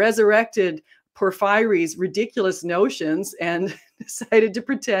resurrected Porphyry's ridiculous notions and decided to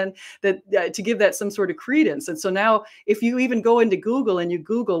pretend that to give that some sort of credence. And so now if you even go into Google and you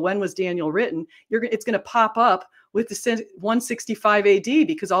Google when was Daniel written, it's going to pop up with the 165 AD,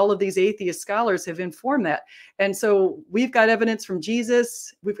 because all of these atheist scholars have informed that. And so we've got evidence from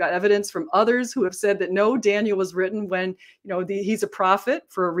Jesus. We've got evidence from others who have said that no, Daniel was written when, he's a prophet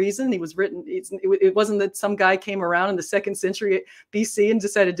for a reason. He was written. It wasn't that some guy came around in the 2nd century BC and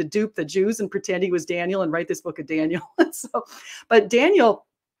decided to dupe the Jews and pretend he was Daniel and write this book of Daniel. But Daniel,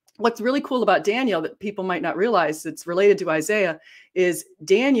 what's really cool about Daniel that people might not realize that's related to Isaiah is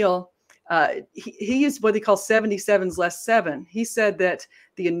Daniel, he is what they call 77s less 7. He said that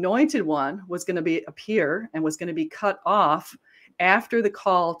the anointed one was going to appear and was going to be cut off after the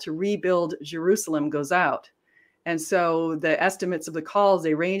call to rebuild Jerusalem goes out. And so the estimates of the calls,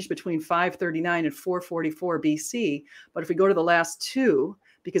 they range between 539 and 444 BC. But if we go to the last two,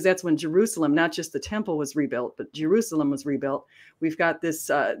 because that's when Jerusalem, not just the temple was rebuilt, but Jerusalem was rebuilt. We've got this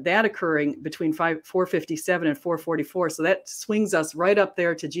that occurring between 457 and 444. So that swings us right up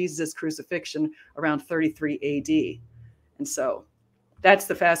there to Jesus' crucifixion around 33 AD. And so that's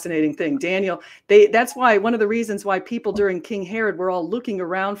the fascinating thing. Daniel, that's why one of the reasons why people during King Herod were all looking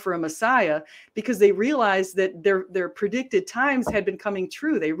around for a Messiah, because they realized that their predicted times had been coming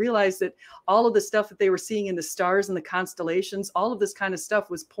true. They realized that all of the stuff that they were seeing in the stars and the constellations, all of this kind of stuff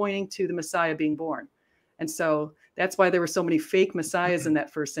was pointing to the Messiah being born. And so that's why there were so many fake messiahs in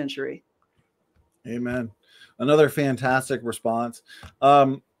that 1st century. Amen. Another fantastic response.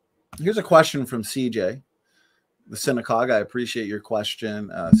 Here's a question from CJ. The synagogue. I appreciate your question,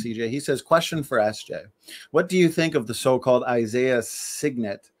 CJ. He says, question for SJ. What do you think of the so-called Isaiah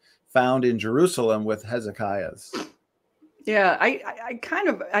signet found in Jerusalem with Hezekiah's? Yeah, I kind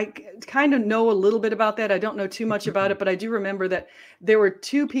of know a little bit about that. I don't know too much about it, but I do remember that there were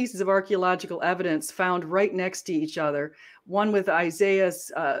 2 pieces of archaeological evidence found right next to each other. One with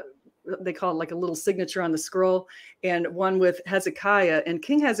Isaiah's, they call it like a little signature on the scroll, and one with Hezekiah. And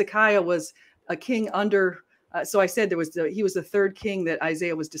King Hezekiah was a king under... so I said he was the 3rd king that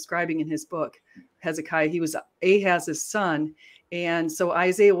Isaiah was describing in his book, Hezekiah. He was Ahaz's son. And so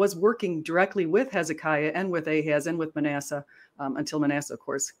Isaiah was working directly with Hezekiah and with Ahaz and with Manasseh, until Manasseh, of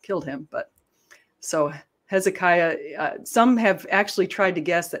course, killed him. But so Hezekiah, some have actually tried to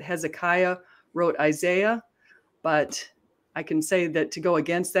guess that Hezekiah wrote Isaiah, but I can say that to go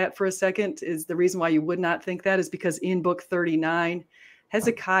against that for a second is the reason why you would not think that is because in book 39,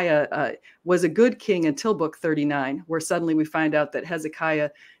 Hezekiah was a good king until book 39, where suddenly we find out that Hezekiah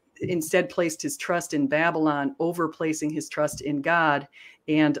instead placed his trust in Babylon over placing his trust in God.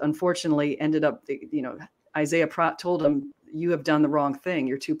 And unfortunately ended up, Isaiah told him, you have done the wrong thing.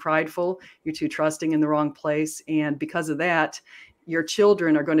 You're too prideful. You're too trusting in the wrong place. And because of that, your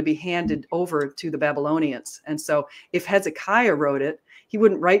children are going to be handed over to the Babylonians. And so if Hezekiah wrote it, he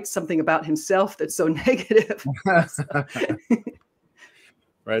wouldn't write something about himself that's so negative.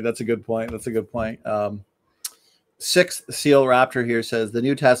 Right. That's a good point. That's a good point. Sixth Seal Raptor here says the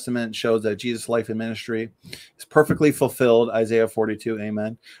New Testament shows that Jesus' life and ministry is perfectly fulfilled, Isaiah 42,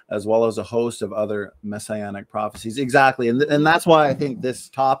 amen, as well as a host of other messianic prophecies. Exactly. And that's why I think this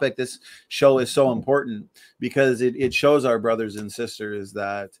topic, this show is so important, because it shows our brothers and sisters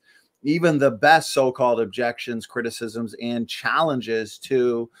that even the best so-called objections, criticisms, and challenges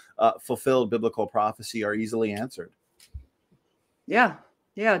to fulfilled biblical prophecy are easily answered. Yeah.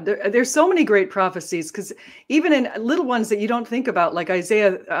 Yeah, there's so many great prophecies, because even in little ones that you don't think about, like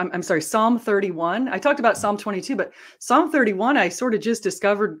Isaiah, I'm sorry, Psalm 31. I talked about Psalm 22, but Psalm 31 I sort of just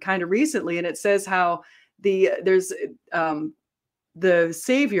discovered kind of recently, and it says how there's the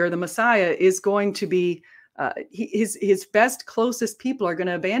Savior, the Messiah, is going to be his best, closest people are going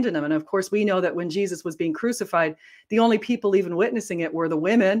to abandon him. And of course, we know that when Jesus was being crucified, the only people even witnessing it were the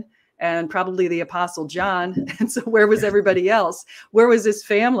women and probably the Apostle John. And so where was everybody else? Where was his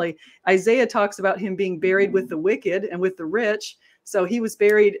family? Isaiah talks about him being buried with the wicked and with the rich. So he was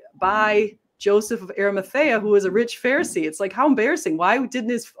buried by Joseph of Arimathea, who was a rich Pharisee. It's like, how embarrassing. Why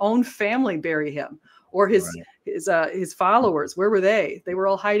didn't his own family bury him? Or his followers, where were they? They were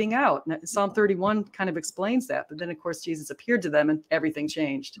all hiding out. And Psalm 31 kind of explains that. But then, of course, Jesus appeared to them and everything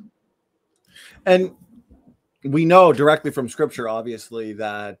changed. And we know directly from Scripture, obviously,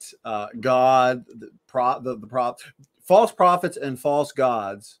 that God, false prophets and false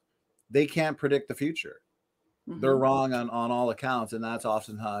gods, they can't predict the future. They're wrong on all accounts. And that's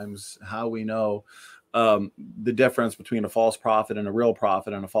oftentimes how we know the difference between a false prophet and a real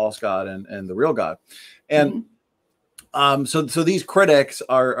prophet, and a false god and the real God. And so these critics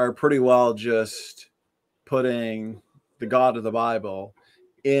are pretty well just putting the God of the Bible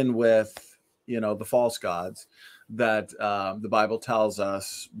in with, the false gods that the Bible tells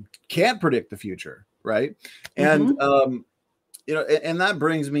us can't predict the future, right? And and that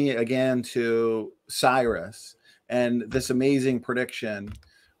brings me again to Cyrus and this amazing prediction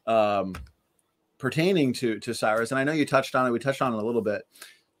pertaining to Cyrus. And I know you touched on it. We touched on it a little bit.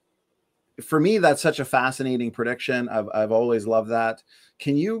 For me, that's such a fascinating prediction. I've always loved that.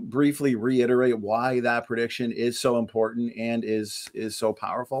 Can you briefly reiterate why that prediction is so important and is so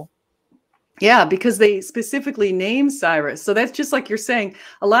powerful? Yeah, because they specifically name Cyrus. So that's just like you're saying.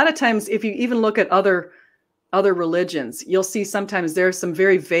 A lot of times, if you even look at other religions, you'll see sometimes there are some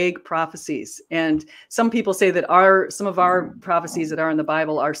very vague prophecies. And some people say that some of our prophecies that are in the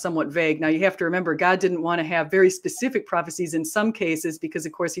Bible are somewhat vague. Now, you have to remember, God didn't want to have very specific prophecies in some cases because,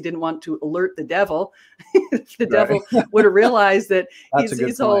 of course, he didn't want to alert the devil. The devil would have realized that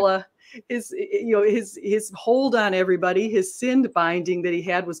his hold on everybody, his sin binding that he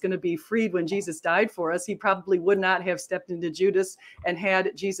had was going to be freed when Jesus died for us. He probably would not have stepped into Judas and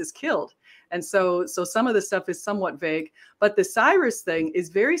had Jesus killed. And so some of the stuff is somewhat vague, but the Cyrus thing is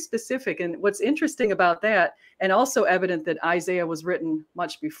very specific. And what's interesting about that, and also evident that Isaiah was written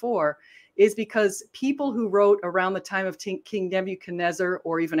much before, is because people who wrote around the time of King Nebuchadnezzar,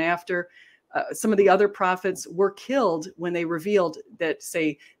 or even after, some of the other prophets were killed when they revealed that,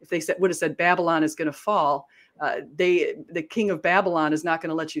 say, if they would have said Babylon is going to fall, the king of Babylon is not going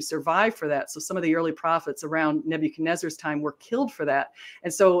to let you survive for that. So some of the early prophets around Nebuchadnezzar's time were killed for that.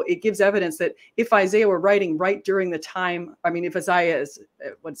 And so it gives evidence that if Isaiah were writing right during the time, if Isaiah is,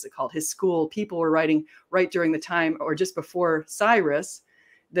 his school, people were writing right during the time or just before Cyrus,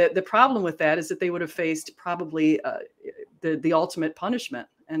 the problem with that is that they would have faced probably the ultimate punishment.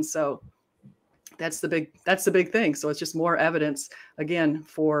 And so that's the big thing. So it's just more evidence, again,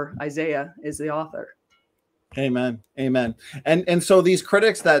 for Isaiah is the author. Amen. Amen. And so these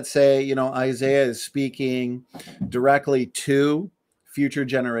critics that say, Isaiah is speaking directly to future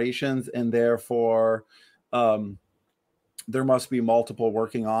generations, and therefore there must be multiple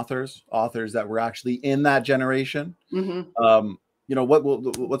working authors that were actually in that generation.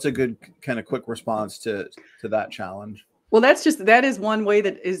 What's a good kind of quick response to that challenge? Well, that is one way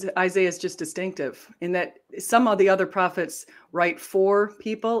that Isaiah is just distinctive, in that some of the other prophets write for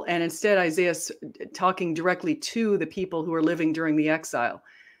people, and instead Isaiah's talking directly to the people who are living during the exile.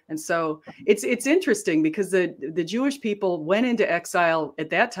 And so it's interesting because the Jewish people went into exile at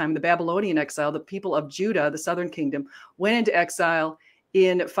that time, the Babylonian exile, the people of Judah, the southern kingdom, went into exile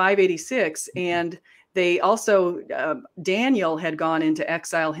in 586, and they also, Daniel had gone into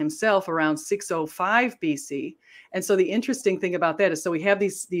exile himself around 605 BC. And so the interesting thing about that is, so we have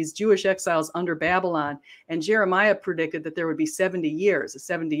these Jewish exiles under Babylon, and Jeremiah predicted that there would be 70 years, a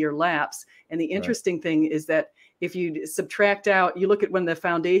 70-year lapse. And the interesting thing is that if you subtract out, you look at when the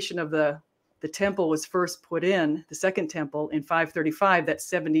foundation of the temple was first put in, the second temple in 535, that's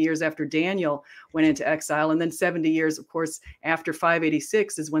 70 years after Daniel went into exile. And then 70 years, of course, after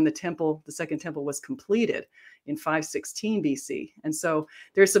 586 is when the second temple was completed in 516 BC. And so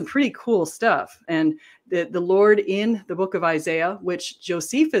there's some pretty cool stuff. And the Lord in the book of Isaiah, which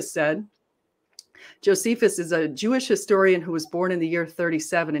Josephus said, Josephus is a Jewish historian who was born in the year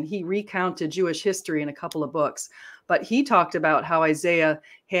 37, and he recounted Jewish history in a couple of books. But he talked about how Isaiah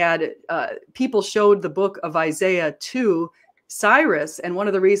had, people showed the book of Isaiah to Cyrus, and one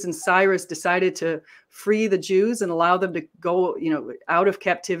of the reasons Cyrus decided to free the Jews and allow them to go, out of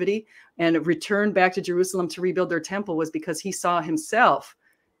captivity and return back to Jerusalem to rebuild their temple was because he saw himself.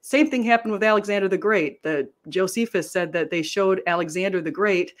 Same thing happened with Alexander the Great. The Josephus said that they showed Alexander the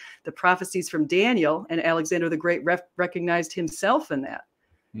Great the prophecies from Daniel, and Alexander the Great recognized himself in that.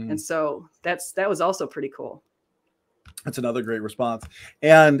 And so that was also pretty cool. That's another great response.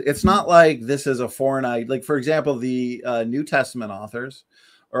 And it's not like this is a foreign idea. Like, for example, the New Testament authors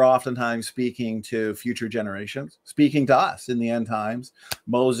are oftentimes speaking to future generations, speaking to us in the end times.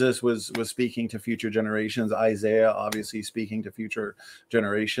 Moses was speaking to future generations. Isaiah, obviously, speaking to future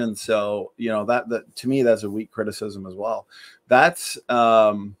generations. So, that to me, that's a weak criticism as well. That's,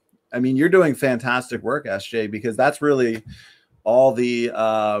 I mean, you're doing fantastic work, SJ, because that's really all the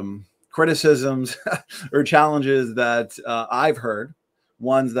criticisms or challenges that I've heard,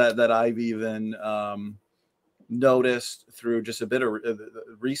 ones that I've even noticed through just a bit of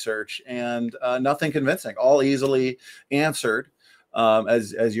research, and nothing convincing, all easily answered,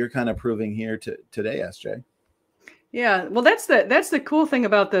 as you're kind of proving here today, SJ. Yeah, well, that's the cool thing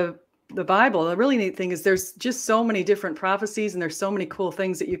about the Bible. The really neat thing is there's just so many different prophecies, and there's so many cool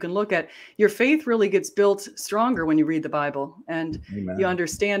things that you can look at. Your faith really gets built stronger when you read the Bible, and Amen. You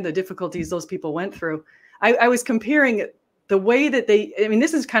understand the difficulties those people went through. I was comparing the way that I mean,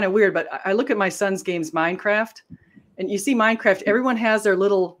 this is kind of weird, but I look at my son's games, Minecraft, and you see Minecraft, everyone has their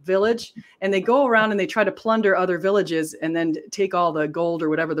little village, and they go around and they try to plunder other villages and then take all the gold or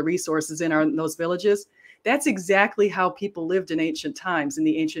whatever the resources in those villages. That's exactly how people lived in ancient times in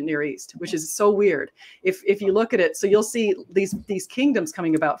the ancient Near East, which is so weird. If you look at it, so you'll see these kingdoms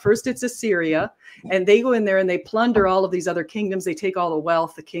coming about. First, it's Assyria, and they go in there and they plunder all of these other kingdoms. They take all the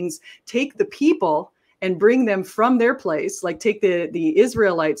wealth. The kings take the people and bring them from their place, like take the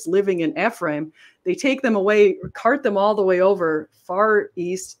Israelites living in Ephraim. They take them away, cart them all the way over far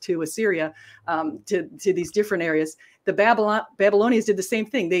east to Assyria, to these different areas. The Babylonians did the same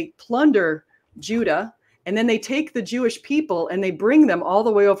thing. They plunder Judah, and then they take the Jewish people and they bring them all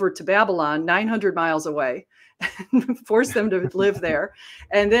the way over to Babylon, 900 miles away, and force them to live there.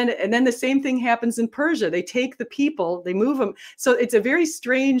 And then the same thing happens in Persia. They take the people, they move them. So it's a very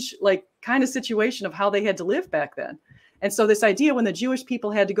strange, like, kind of situation of how they had to live back then. And so this idea, when the Jewish people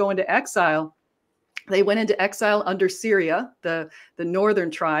had to go into exile, they went into exile under Syria, the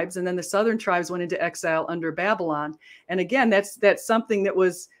northern tribes, and then the southern tribes went into exile under Babylon. And again, that's something that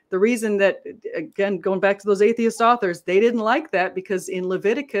was the reason that, again, going back to those atheist authors, they didn't like that, because in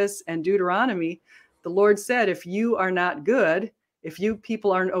Leviticus and Deuteronomy, the Lord said, if you are not good, if you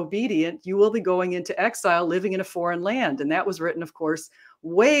people aren't obedient, you will be going into exile, living in a foreign land. And that was written, of course,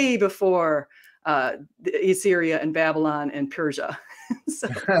 way before Assyria and Babylon and Persia. So.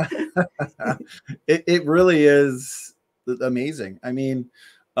 It really is amazing. I mean,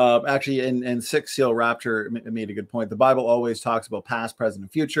 actually, in Sixth Seal Rapture made a good point. The Bible always talks about past, present,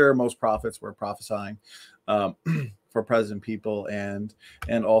 and future. Most prophets were prophesying for present people and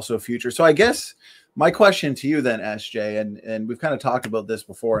also future. So I guess my question to you then, SJ, and we've kind of talked about this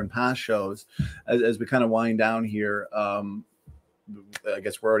before in past shows, as we kind of wind down here. I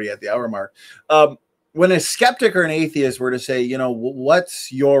guess we're already at the hour mark. When a skeptic or an atheist were to say,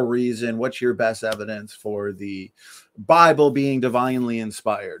 what's your reason, what's your best evidence for the Bible being divinely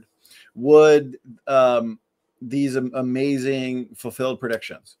inspired, would these amazing fulfilled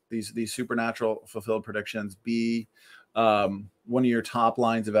predictions, these supernatural fulfilled predictions, be one of your top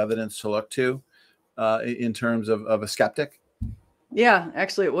lines of evidence to look to in terms of a skeptic? Yeah,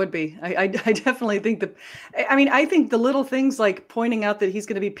 actually it would be. I definitely think I think the little things like pointing out that he's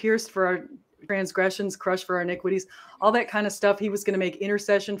going to be pierced for our transgressions, crushed for our iniquities, all that kind of stuff. He was going to make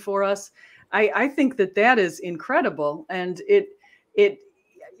intercession for us. I think that is incredible. And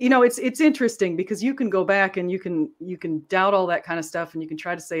it's interesting, because you can go back and you can doubt all that kind of stuff, and you can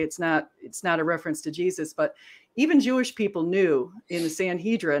try to say it's not a reference to Jesus. But even Jewish people knew in the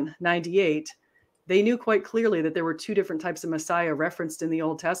Sanhedrin 98, they knew quite clearly that there were two different types of Messiah referenced in the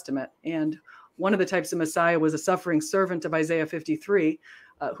Old Testament. And one of the types of Messiah was a suffering servant of Isaiah 53,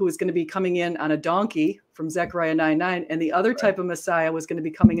 who was going to be coming in on a donkey from Zechariah 9:9. And the other type of Messiah was going to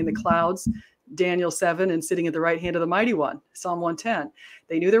be coming in the clouds, Daniel 7, and sitting at the right hand of the Mighty One, Psalm 110.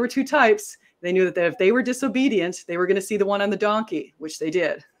 They knew there were two types. They knew that if they were disobedient, they were going to see the one on the donkey, which they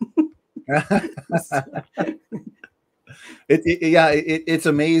did. It's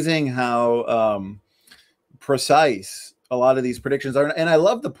amazing how precise a lot of these predictions are. And I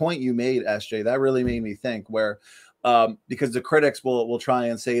love the point you made, SJ. That really made me think, where because the critics will try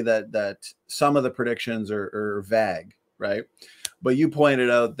and say that some of the predictions are vague, right? But you pointed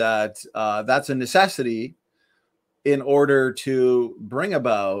out that that's a necessity in order to bring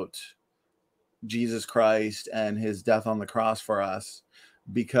about Jesus Christ and his death on the cross for us,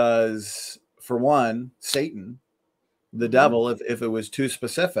 because for one, Satan, the devil, if it was too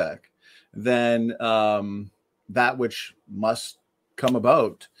specific, then that which must come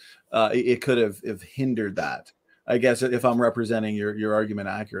about, it could have hindered that. I guess if I'm representing your argument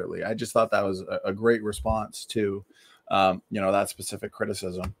accurately, I just thought that was a great response to that specific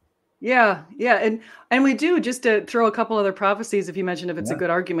criticism. Yeah, yeah, and we do, just to throw a couple other prophecies, if you mentioned if it's a Yeah. good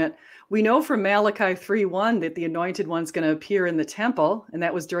argument. We know from Malachi 3:1 that the anointed one's going to appear in the temple, and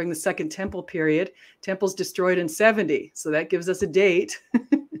that was during the Second Temple period. Temple's destroyed in 70, so that gives us a date.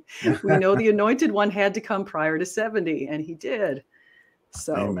 We know the anointed one had to come prior to 70, and he did.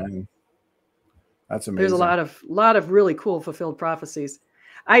 So Amen. That's amazing. there's a lot of really cool fulfilled prophecies.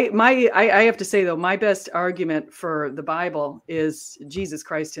 I have to say though, my best argument for the Bible is Jesus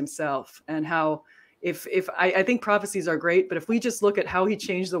Christ himself, and how if I think prophecies are great, but if we just look at how he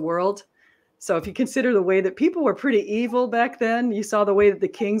changed the world. So if you consider the way that people were pretty evil back then, you saw the way that the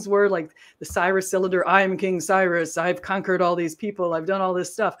kings were, like the Cyrus cylinder, I am King Cyrus, I've conquered all these people, I've done all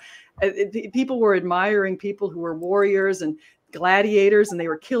this stuff. People were admiring people who were warriors and gladiators, and they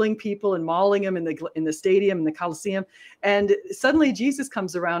were killing people and mauling them in the stadium, in the Colosseum. And suddenly Jesus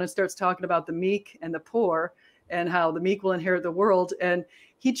comes around and starts talking about the meek and the poor, and how the meek will inherit the world. And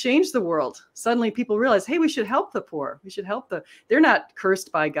he changed the world. Suddenly people realize, hey, we should help the poor. We should help they're not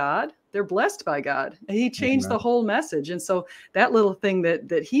cursed by God. They're blessed by God. And he changed the whole message. And so that little thing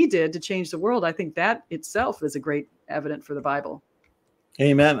that he did to change the world, I think that itself is a great evidence for the Bible.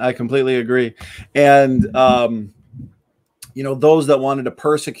 Amen. I completely agree. And, those that wanted to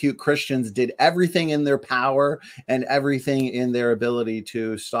persecute Christians did everything in their power and everything in their ability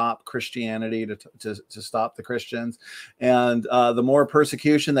to stop Christianity, to stop the Christians. And the more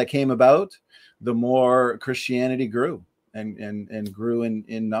persecution that came about, the more Christianity grew and grew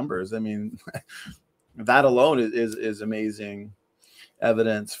in numbers. I mean, that alone is amazing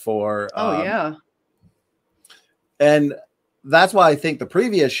evidence for. Oh, yeah. And that's why I think the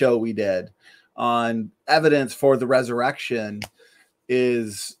previous show we did on evidence for the resurrection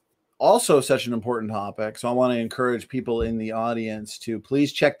is also such an important topic. So I want to encourage people in the audience to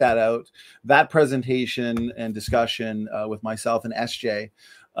please check that out. That presentation and discussion with myself and SJ.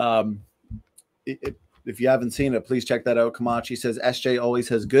 If you haven't seen it, please check that out. Kamachi says SJ always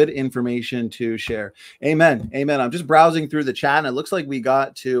has good information to share. Amen. Amen. I'm just browsing through the chat, and it looks like we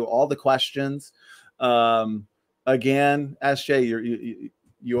got to all the questions. Again, SJ,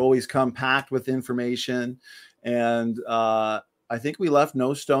 you always come packed with information, and I think we left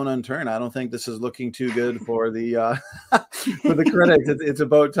no stone unturned. I don't think this is looking too good for the for the critics. It's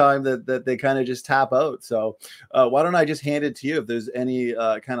about time that they kind of just tap out. So why don't I just hand it to you if there's any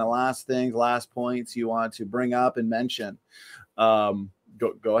kind of last things, last points you want to bring up and mention. Go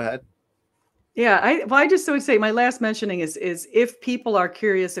ahead. Yeah, I just would say my last mentioning is if people are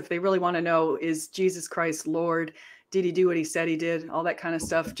curious, if they really want to know, is Jesus Christ Lord? Did he do what he said he did? All that kind of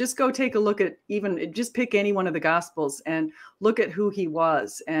stuff. Just go take a look at, just pick any one of the Gospels and look at who he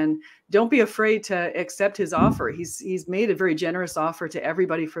was. And don't be afraid to accept his offer. He's made a very generous offer to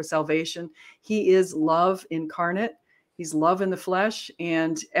everybody for salvation. He is love incarnate. He's love in the flesh.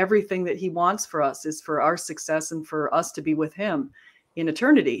 And everything that he wants for us is for our success and for us to be with him in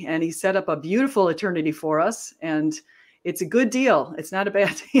eternity. And he set up a beautiful eternity for us. And it's a good deal. It's not a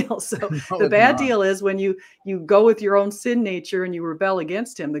bad deal. So no, the bad deal is when you go with your own sin nature and you rebel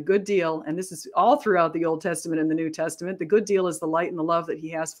against him. The good deal, and this is all throughout the Old Testament and the New Testament, the good deal is the light and the love that he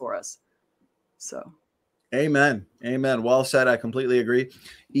has for us. So. Amen. Amen. Well said. I completely agree.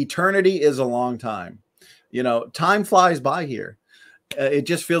 Eternity is a long time. Time flies by here. It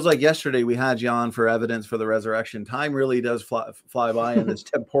just feels like yesterday we had you on for evidence for the resurrection. Time really does fly by in this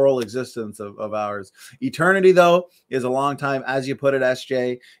temporal existence of ours. Eternity, though, is a long time. As you put it,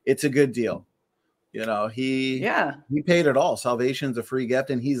 SJ, it's a good deal. He paid it all. Salvation's a free gift,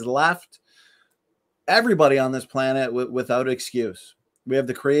 and he's left everybody on this planet without excuse. We have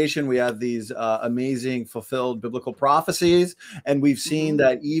the creation. We have these amazing fulfilled biblical prophecies, and we've seen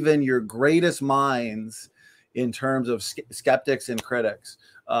that even your greatest minds, in terms of skeptics and critics,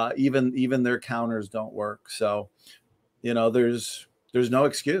 even their counters don't work. So, there's no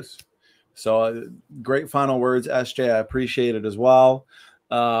excuse. So great final words, SJ. I appreciate it as well.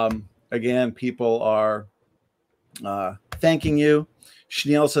 Again, people are thanking you.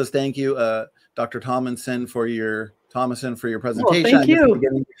 Chanel says thank you, Dr. Thomason, for your presentation. Well, thank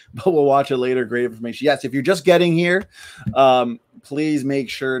you. But we'll watch it later. Great information. Yes, if you're just getting here, please make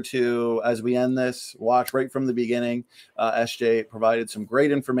sure to, as we end this, watch right from the beginning. SJ provided some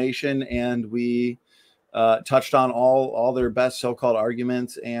great information, and we touched on all their best so-called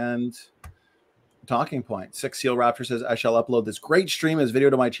arguments and talking points. Six Seal Raptor says, I shall upload this great stream as video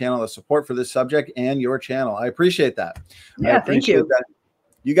to my channel as support for this subject and your channel. I appreciate that. Yeah, thank you. That.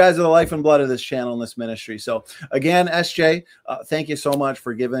 You guys are the life and blood of this channel and this ministry. So again, SJ, thank you so much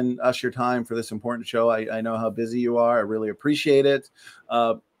for giving us your time for this important show. I know how busy you are. I really appreciate it.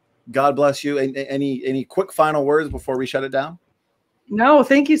 God bless you. And any quick final words before we shut it down? No,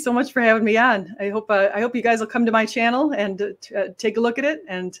 thank you so much for having me on. I hope you guys will come to my channel and take a look at it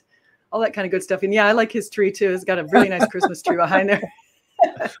and all that kind of good stuff. And yeah, I like his tree too. It's got a really nice Christmas tree behind there.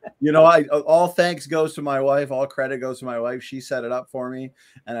 You know, all thanks goes to my wife. All credit goes to my wife. She set it up for me.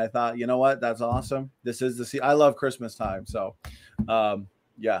 And I thought, you know what? That's awesome. This is I love Christmas time. So,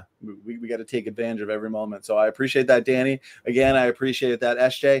 yeah, we got to take advantage of every moment. So I appreciate that, Danny. Again, I appreciate that,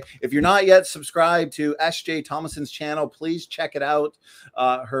 SJ. If you're not yet subscribed to SJ Thomason's channel, please check it out.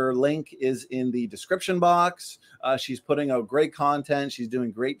 Her link is in the description box. She's putting out great content. She's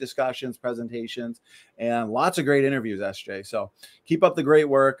doing great discussions, presentations, and lots of great interviews, SJ. So keep up the great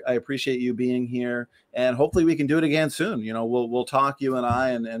work. I appreciate you being here, and hopefully we can do it again soon. You know, we'll talk, you and I,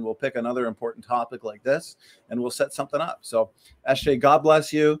 and we'll pick another important topic like this, and we'll set something up. So SJ, God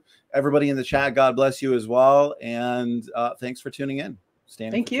bless you. Everybody in the chat, God bless you as well. And thanks for tuning in.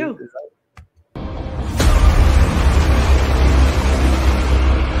 Thank you.